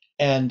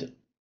 And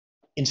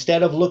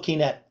instead of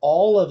looking at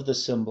all of the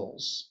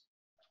symbols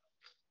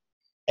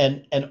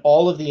and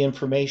all of the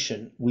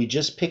information, we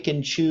just pick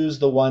and choose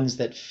the ones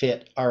that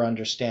fit our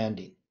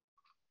understanding.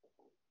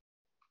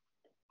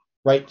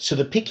 Right? So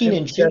the picking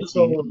and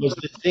choosing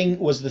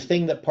was the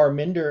thing that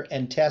Parminder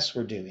and Tess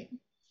were doing.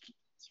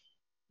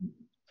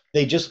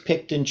 They just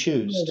picked and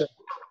chose.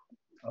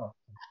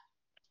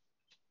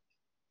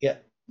 Yeah,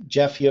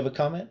 Jeff, you have a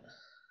comment?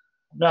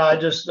 No, I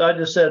just said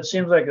it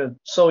seems like a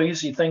so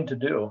easy thing to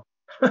do.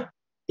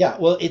 Yeah,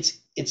 well, it's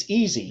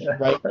easy,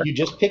 right? You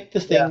just pick the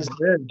things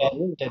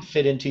that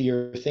fit into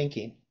your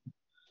thinking.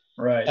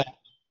 Right.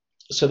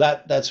 So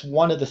that's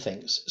one of the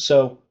things.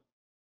 So,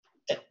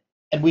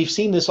 and we've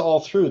seen this all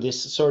through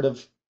this sort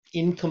of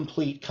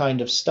incomplete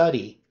kind of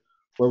study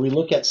where we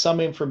look at some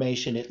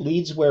information, it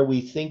leads where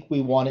we think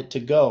we want it to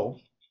go,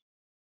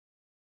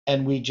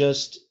 and we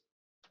just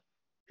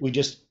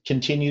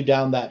continue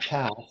down that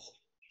path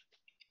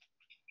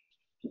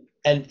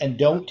and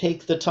don't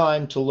take the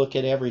time to look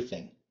at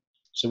everything.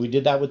 So we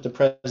did that with the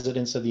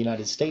Presidents of the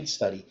United States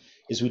study,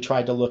 is we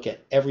tried to look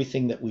at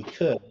everything that we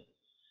could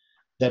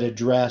that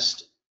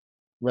addressed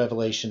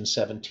Revelation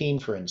 17,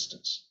 for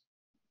instance.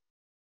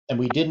 And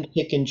we didn't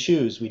pick and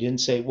choose. We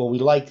didn't say, well, we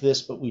like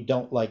this, but we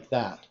don't like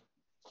that.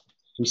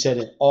 We said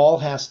it all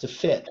has to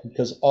fit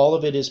because all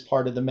of it is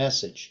part of the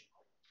message.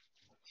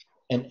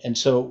 And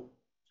so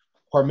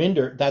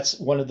Parminder, that's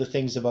one of the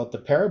things about the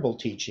parable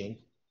teaching,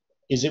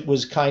 is it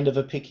was kind of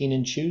a picking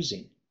and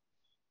choosing.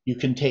 You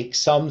can take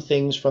some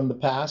things from the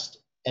past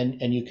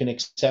and you can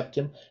accept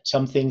them.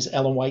 Some things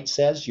Ellen White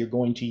says you're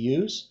going to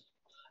use.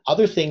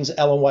 Other things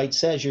Ellen White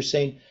says you're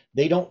saying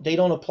they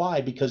don't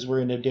apply because we're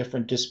in a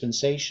different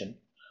dispensation.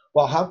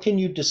 Well, how can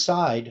you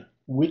decide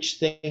which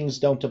things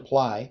don't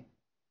apply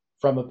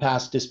from a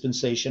past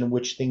dispensation and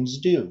which things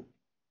do?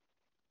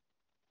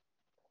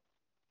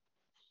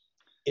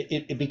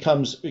 It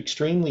becomes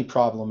extremely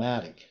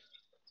problematic.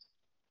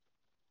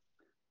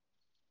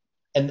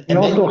 And we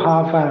also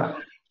have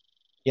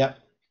yeah.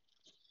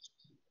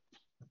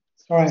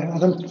 Sorry, I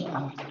didn't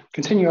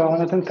continue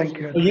on. I didn't think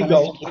you. You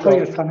go.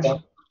 You're finished.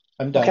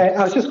 I'm done. Okay,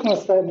 I was just going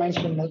to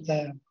mention that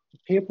the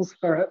papal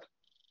spirit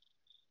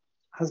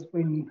has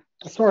been.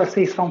 I sort of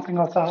see something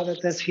of that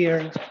at this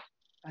year's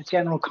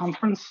general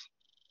conference.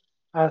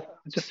 I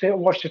just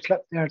watched a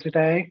clip there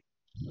today.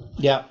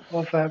 Yeah.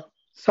 Of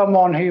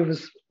someone who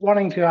was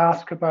wanting to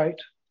ask about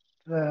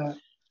the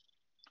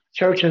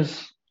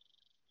church's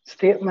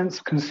statements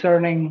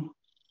concerning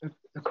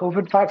the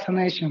COVID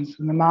vaccinations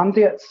and the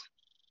mandates.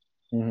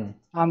 Mm-hmm.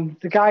 And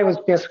the guy was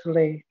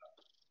basically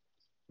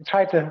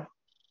tried to.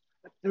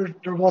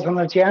 There was an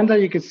agenda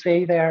you could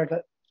see there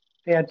that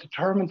they had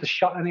determined to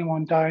shut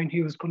anyone down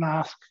who was going to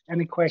ask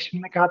any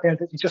question that got there,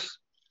 that they just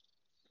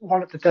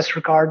wanted to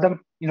disregard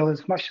them,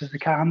 as much as they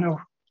can.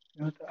 Or,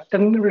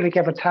 didn't really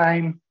give a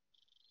time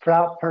for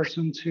that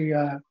person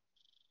to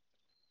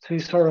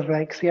sort of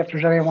like see if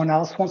there's anyone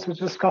else wants to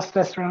discuss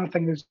this or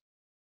anything that's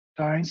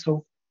down.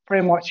 So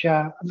pretty much,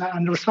 and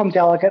there was some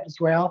delegate as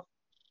well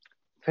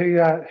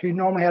who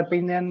normally had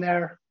been in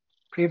there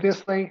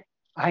previously.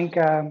 I think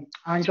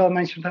Angela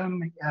mentioned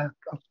him, a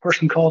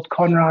person called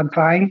Conrad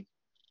Vine,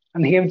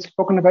 and he had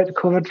spoken about the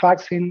COVID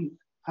vaccine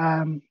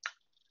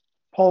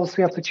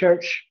policy of the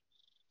church,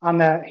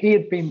 and he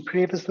had been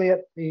previously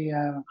at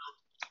the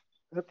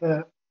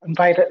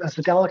invited as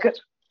a delegate,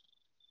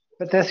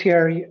 but this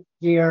year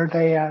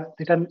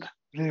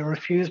they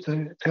refused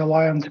to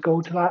allow him to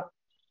go to that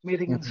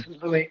meeting in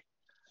St. Louis.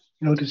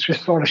 It's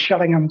just sort of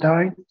shutting him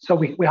down. So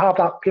we have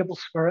that papal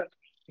spirit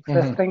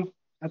existing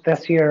at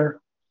this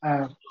year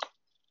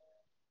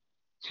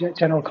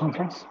general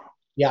conference.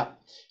 Yeah.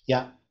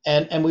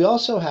 And we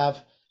also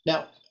have,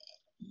 now,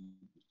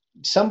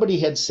 somebody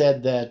had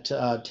said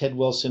that Ted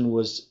Wilson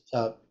was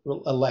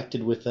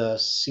elected with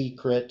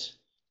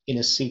in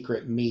a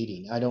secret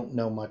meeting. I don't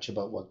know much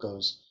about what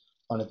goes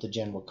on at the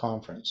general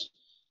conference.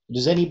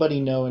 Does anybody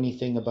know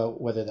anything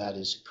about whether that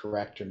is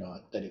correct or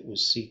not, that it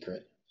was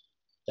secret,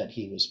 that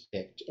he was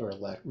picked or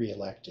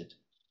re-elected?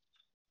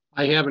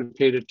 I haven't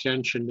paid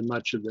attention to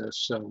much of this,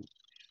 so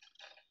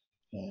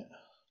yeah.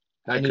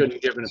 I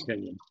couldn't give an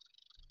opinion.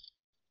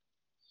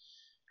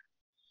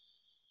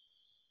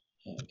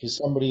 Because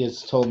somebody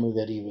has told me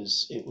that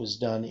it was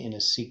done in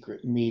a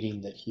secret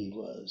meeting that he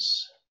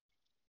was.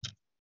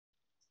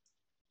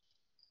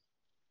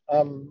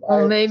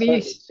 Well,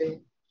 maybe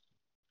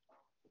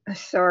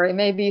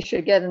maybe you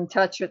should get in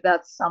touch with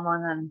that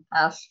someone and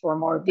ask for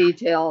more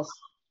details.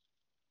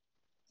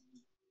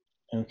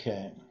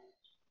 Okay.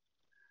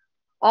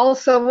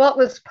 Also, what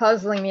was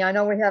puzzling me, I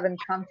know we haven't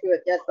come to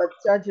it yet, but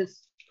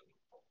Judges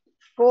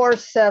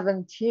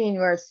 4:17,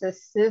 where it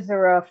says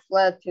Sisera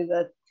fled to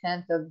the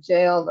tent of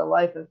Jael, the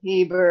wife of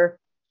Heber.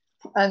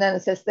 And then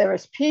it says there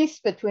was peace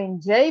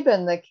between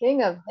Jabin, the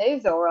king of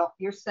Hazor.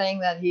 You're saying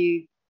that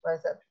he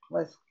was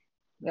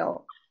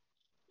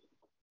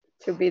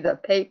to be the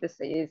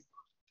papacy.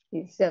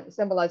 He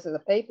symbolizes the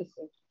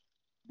papacy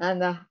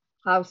and the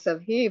house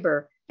of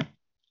Heber.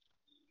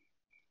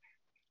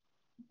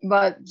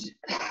 But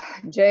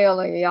Jael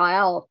and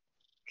Yael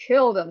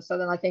killed him. So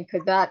then I think,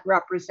 could that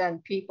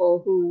represent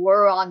people who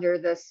were under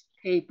this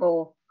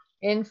papal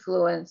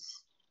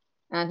influence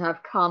and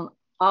have come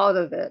out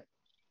of it?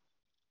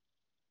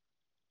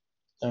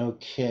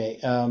 Okay.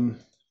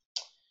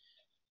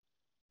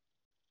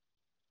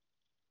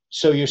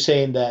 So you're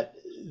saying that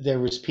there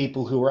was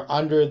people who were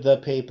under the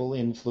papal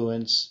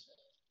influence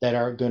that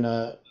are going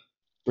to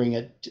bring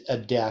a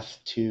death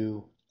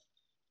to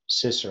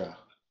Sisera.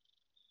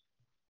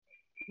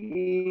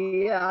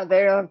 Yeah,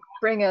 they'll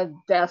bring a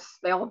death.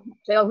 They'll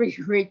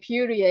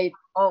repudiate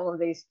all of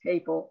these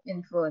papal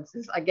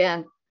influences.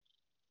 Again,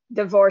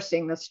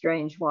 divorcing the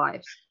strange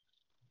wives.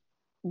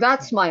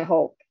 That's my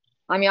hope.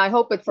 I mean, I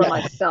hope it for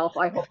myself.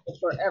 I hope it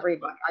for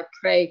everybody. I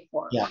pray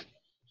for it. Yeah.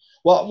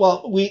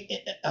 Well,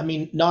 I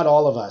mean, not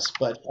all of us,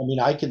 but I mean,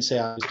 I can say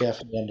I was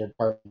definitely under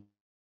Parliament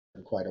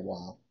for quite a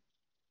while.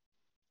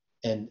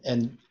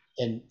 And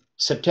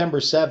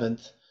September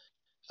 7th,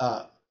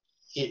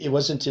 it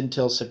wasn't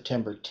until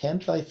September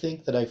 10th, I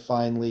think, that I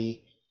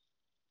finally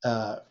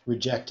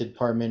rejected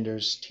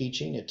Parminder's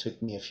teaching. It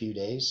took me a few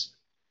days.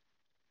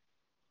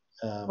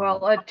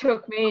 Well, it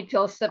took me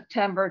till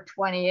September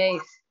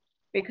 28th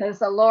because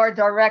the Lord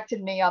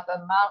directed me up a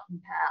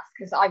mountain path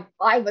because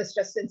I was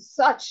just in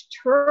such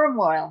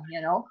turmoil,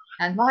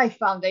 and my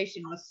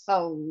foundation was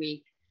so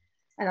weak.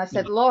 And I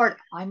said, Lord,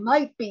 I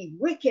might be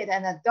wicked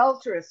and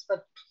adulterous,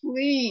 but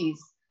please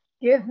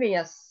give me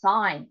a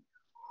sign.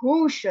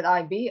 Who should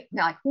I be?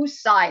 Now, whose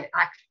side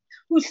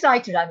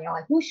should I be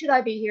on? Who should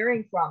I be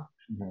hearing from?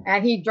 Mm-hmm.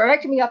 And he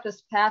directed me up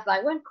this path.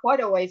 I went quite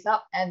a ways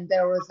up, and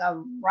there was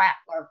a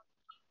rattler.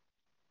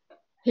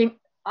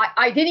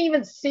 I didn't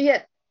even see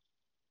it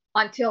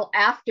until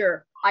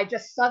after I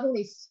just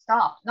suddenly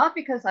stopped. Not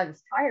because I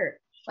was tired,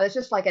 but it's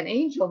just like an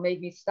angel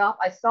made me stop.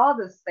 I saw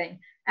this thing,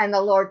 and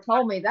the Lord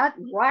told me that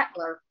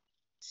rattler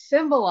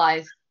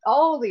symbolized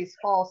all these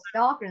false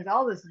doctrines,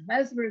 all this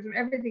mesmerism,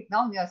 everything,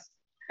 not just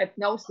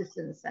hypnosis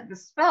in a sense, a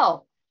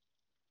spell.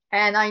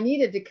 And I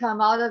needed to come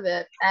out of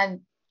it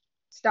and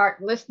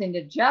start listening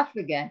to Jeff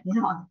again,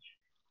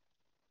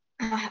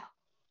 And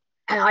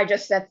I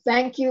just said,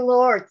 thank you,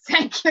 Lord.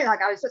 Thank you.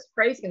 Like I was just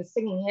praising and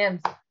singing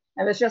hymns.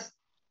 It was just,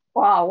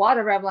 wow, what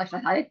a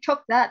revelation. It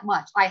took that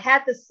much. I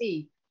had to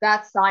see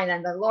that sign,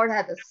 and the Lord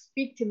had to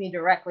speak to me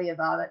directly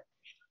about it.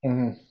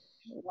 Mm-hmm.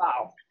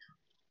 Wow.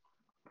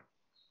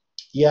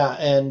 Yeah.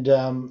 And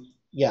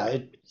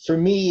for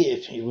me,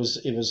 it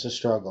was a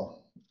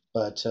struggle,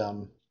 but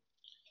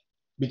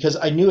because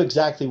I knew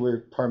exactly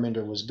where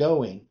Parminder was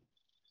going.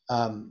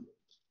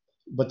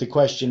 But the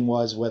question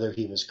was whether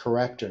he was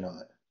correct or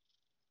not.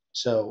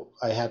 So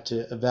I had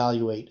to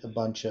evaluate a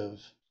bunch of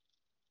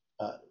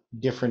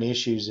different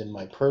issues in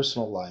my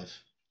personal life,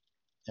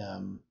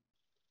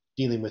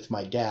 dealing with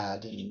my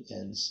dad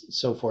and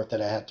so forth,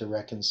 that I had to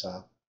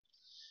reconcile.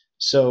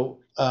 So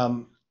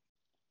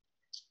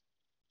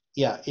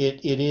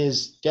it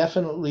is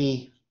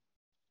definitely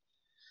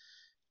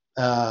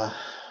to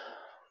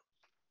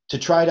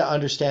try to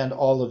understand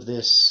all of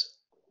this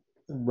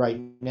right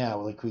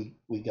now. Like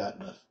we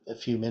got a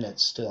few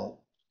minutes still.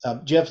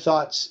 Do you have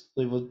thoughts?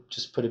 We will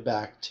just put it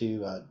back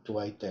to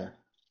Dwight there.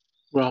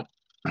 Well,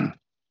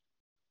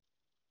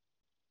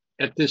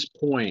 at this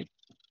point,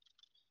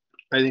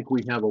 I think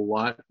we have a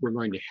lot we're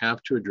going to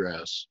have to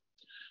address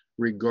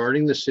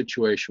regarding the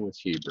situation with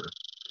Heber,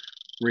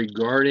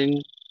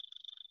 regarding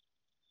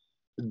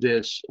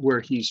this,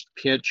 where he's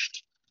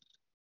pitched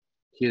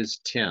his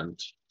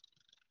tent.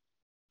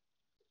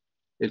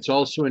 It's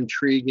also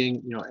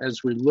intriguing,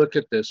 as we look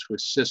at this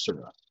with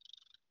Sisera,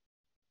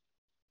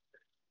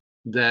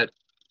 that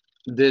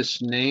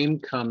this name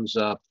comes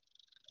up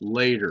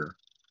later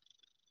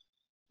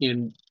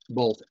in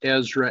both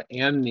Ezra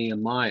and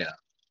Nehemiah,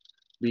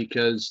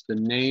 because the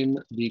name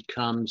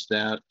becomes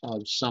that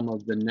of some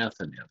of the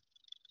Nethinim.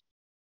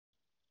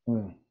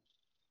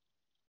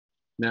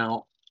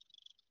 Now,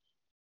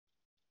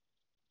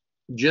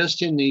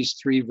 just in these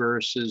 3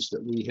 verses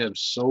that we have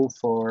so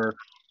far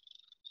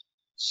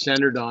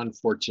centered on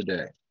for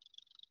today,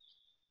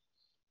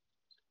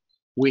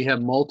 we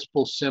have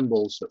multiple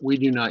symbols that we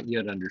do not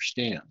yet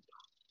understand.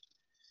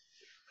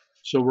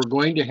 So we're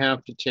going to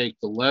have to take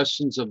the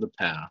lessons of the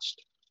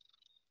past,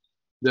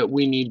 that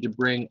we need to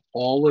bring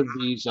all of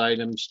these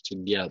items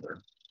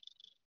together,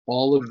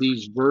 all of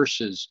these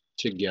verses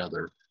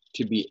together,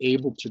 to be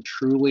able to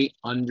truly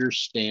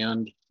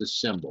understand the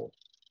symbol.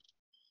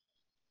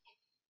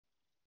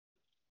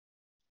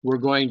 We're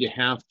going to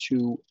have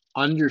to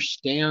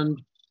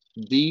understand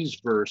these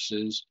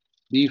verses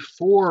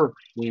before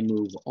we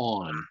move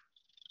on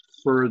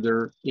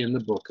further in the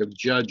book of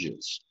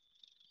Judges.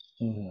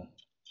 Mm-hmm.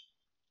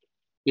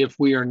 If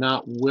we are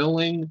not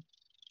willing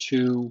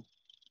to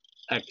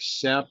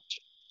accept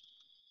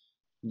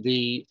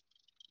the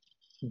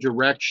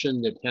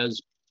direction that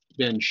has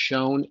been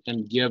shown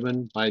and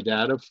given by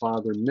that of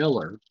Father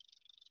Miller,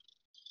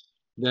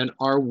 then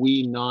are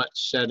we not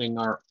setting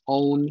our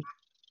own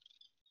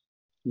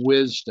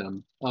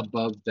wisdom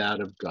above that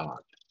of God?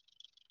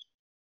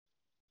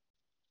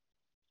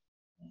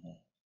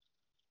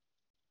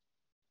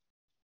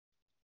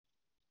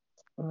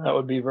 That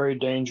would be very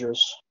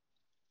dangerous.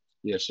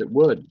 Yes, it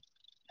would.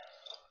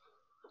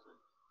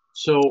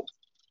 So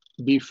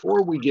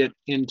before we get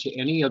into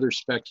any other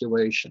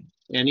speculation,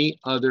 any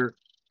other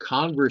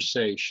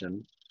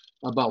conversation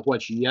about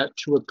what's yet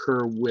to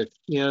occur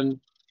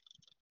within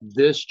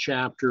this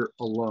chapter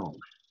alone,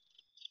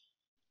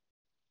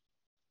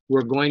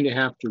 we're going to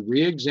have to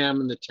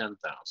re-examine the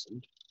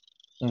 10,000.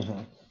 Mm-hmm.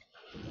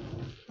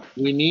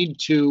 We need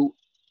to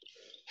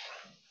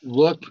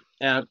look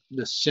at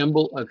the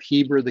symbol of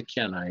Heber the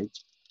Kenite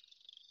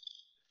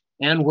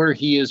and where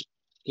he is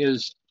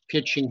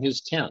pitching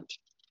his tent.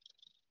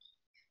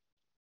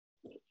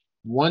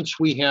 Once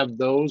we have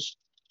those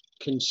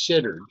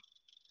considered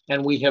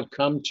and we have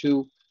come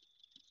to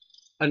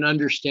an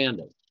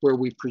understanding where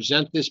we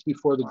present this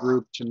before the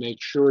group to make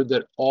sure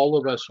that all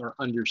of us are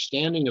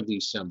understanding of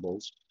these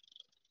symbols,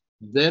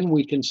 then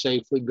we can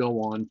safely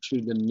go on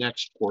to the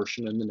next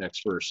portion and the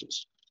next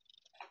verses.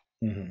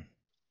 Mm-hmm.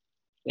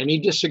 Any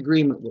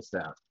disagreement with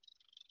that?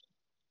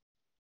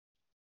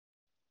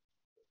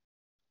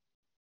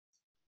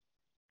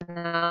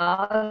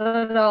 Not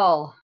at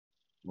all.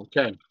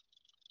 Okay.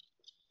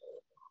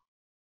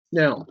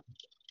 Now,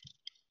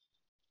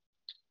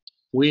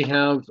 we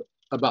have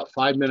about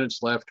 5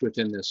 minutes left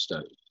within this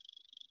study.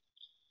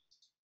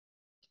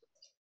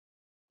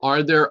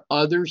 Are there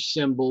other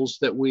symbols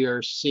that we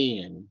are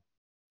seeing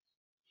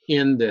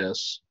in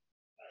this,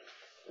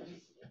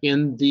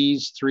 in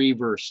these three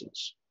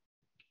verses?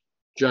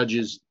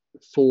 Judges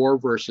 4,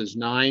 verses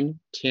 9,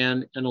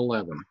 10, and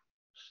 11,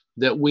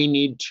 that we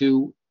need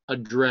to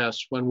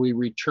address when we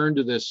return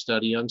to this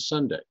study on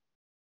Sunday?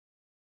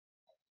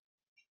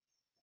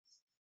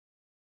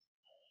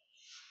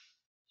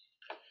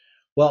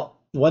 Well,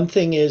 one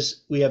thing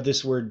is we have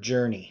this word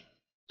journey.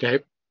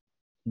 Okay.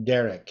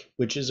 Derek,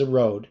 which is a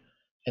road,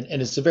 and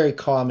it's a very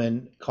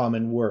common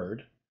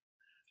word.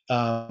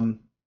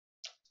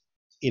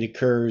 It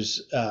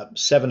occurs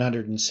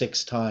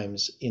 706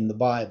 times in the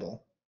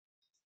Bible.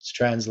 It's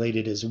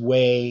translated as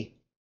way,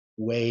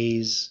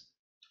 ways,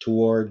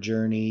 toward,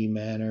 journey,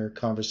 manner,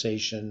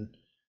 conversation,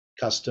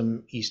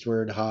 custom,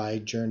 eastward, high,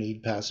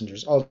 journeyed,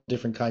 passengers, all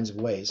different kinds of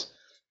ways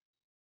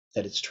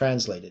that it's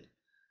translated.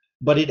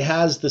 But it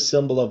has the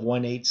symbol of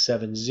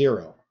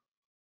 1870,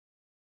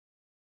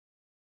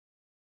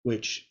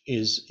 which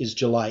is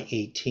July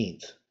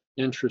 18th.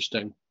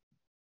 Interesting.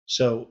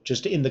 So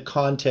just in the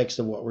context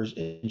of what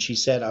and she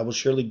said, I will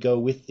surely go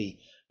with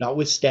thee,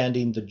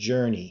 notwithstanding the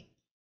journey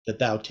that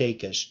thou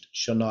takest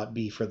shall not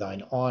be for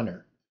thine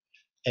honor.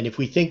 And if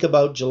we think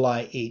about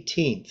July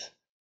 18th,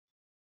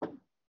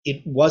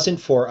 it wasn't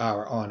for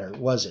our honor,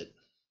 was it?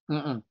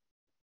 Mm-mm.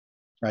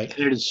 Right?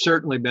 It has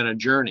certainly been a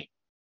journey.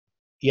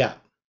 Yeah.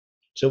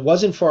 So it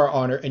wasn't for our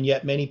honor, and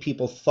yet many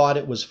people thought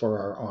it was for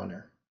our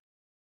honor.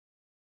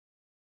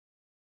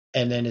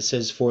 And then it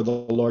says, for the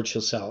Lord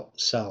shall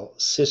sell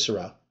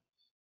Sisera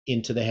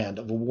into the hand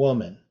of a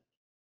woman.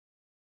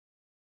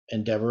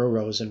 And Deborah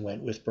arose and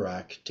went with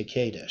Barak to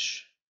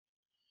Kadesh.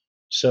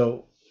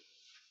 So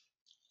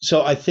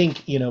I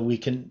think, we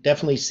can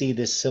definitely see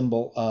this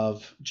symbol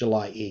of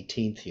July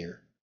 18th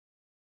here.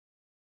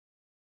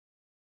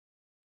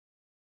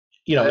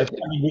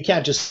 We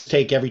can't just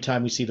take every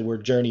time we see the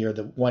word journey or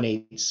the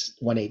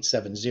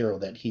 1870,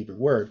 that Hebrew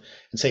word,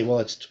 and say, well,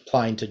 it's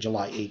applying to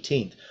July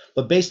 18th.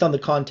 But based on the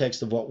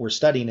context of what we're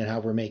studying and how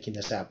we're making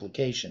this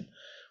application,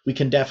 we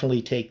can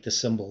definitely take the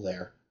symbol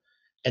there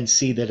and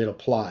see that it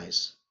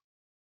applies.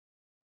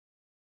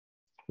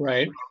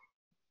 Right.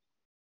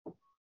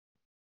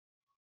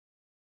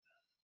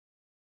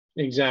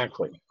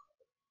 Exactly.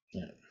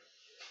 Yeah.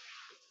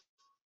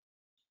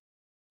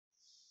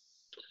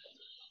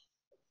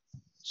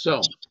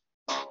 So,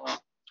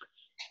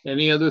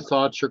 any other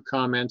thoughts or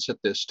comments at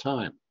this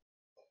time?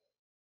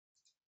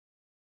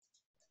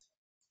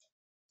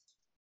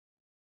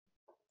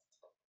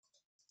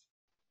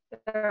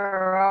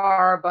 There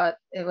are, but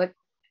it would,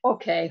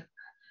 okay.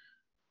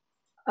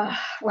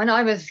 When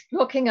I was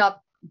looking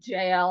up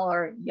Jael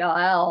or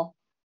Yael,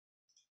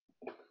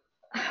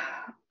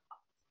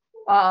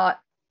 I'm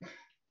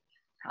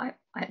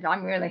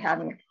really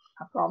having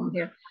a problem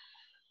here.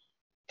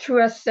 To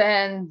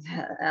ascend,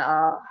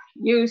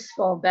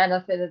 useful,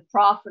 benefited,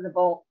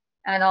 profitable,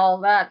 and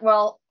all that.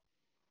 Well,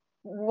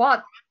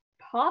 what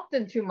popped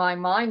into my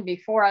mind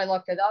before I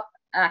looked it up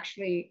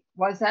actually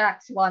was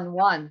Acts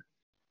 1:1.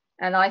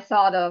 And I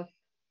thought of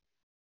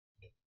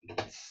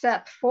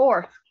set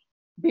forth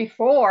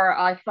before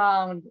I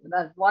found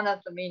that one of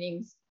the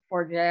meanings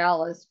for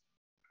Jael is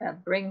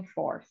bring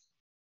forth.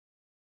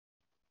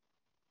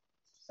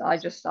 So I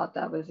just thought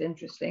that was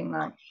interesting.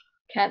 I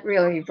can't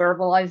really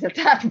verbalize it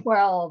that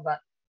well, but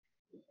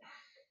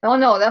oh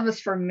no, that was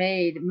for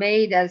made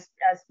as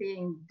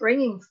being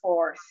bringing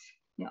forth.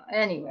 You know,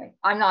 anyway,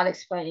 I'm not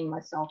explaining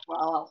myself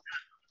well.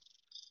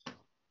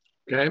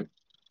 Okay.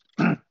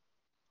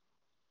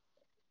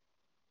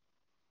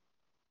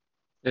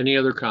 Any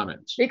other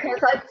comments? Because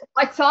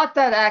I thought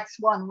that Acts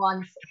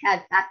 1:1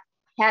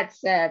 had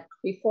said,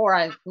 before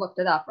I looked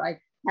it up, right,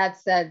 had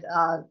said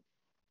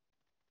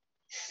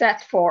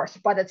set forth,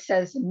 but it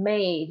says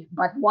made.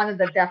 But one of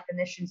the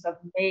definitions of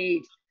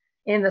made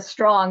in the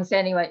Strong's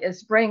anyway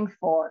is bring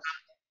forth.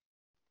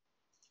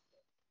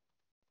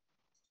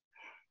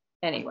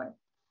 Anyway.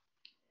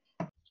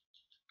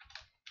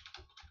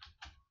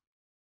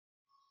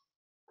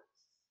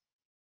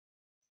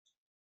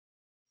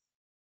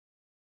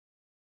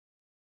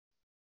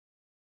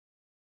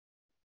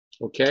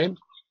 Okay.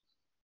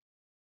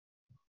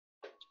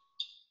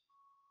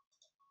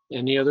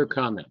 Any other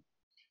comment?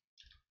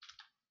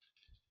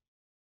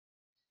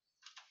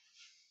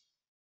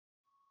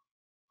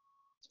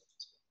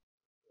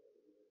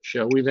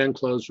 Shall we then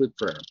close with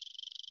prayer?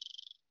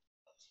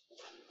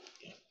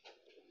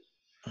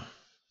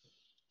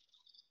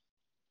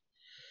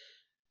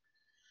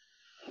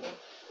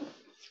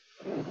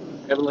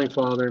 Heavenly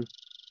Father,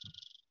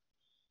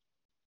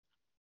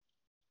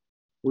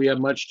 we have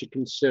much to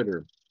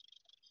consider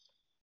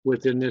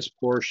within this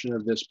portion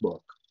of this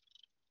book,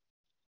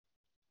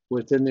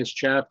 within this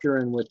chapter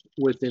and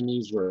within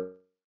these verses.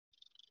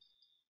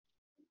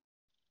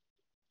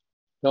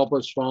 Help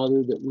us,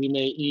 Father, that we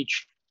may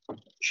each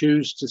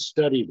choose to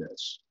study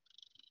this,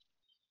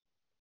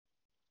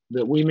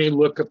 that we may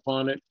look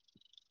upon it,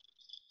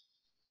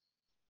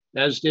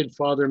 as did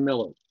Father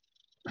Miller,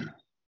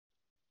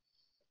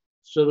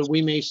 so that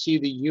we may see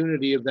the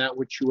unity of that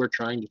which you are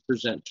trying to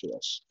present to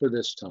us for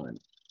this time.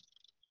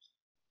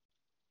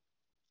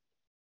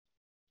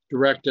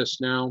 Direct us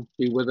now,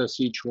 be with us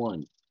each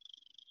one,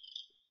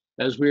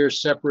 as we are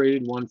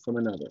separated one from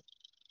another.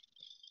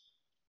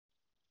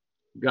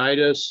 Guide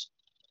us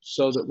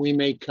so that we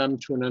may come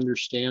to an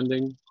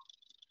understanding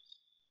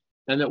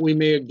and that we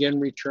may again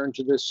return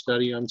to this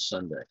study on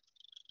Sunday.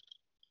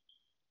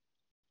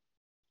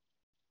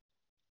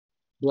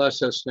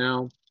 Bless us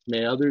now.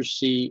 May others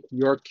see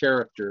your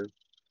character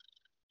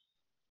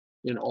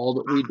in all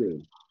that we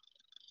do.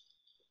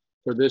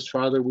 For this,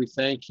 Father, we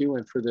thank you,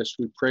 and for this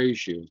we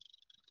praise you.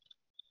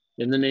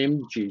 In the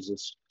name of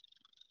Jesus,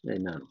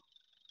 amen.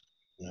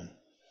 Amen.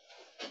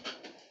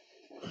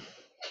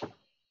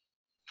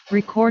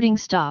 Recording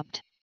stopped.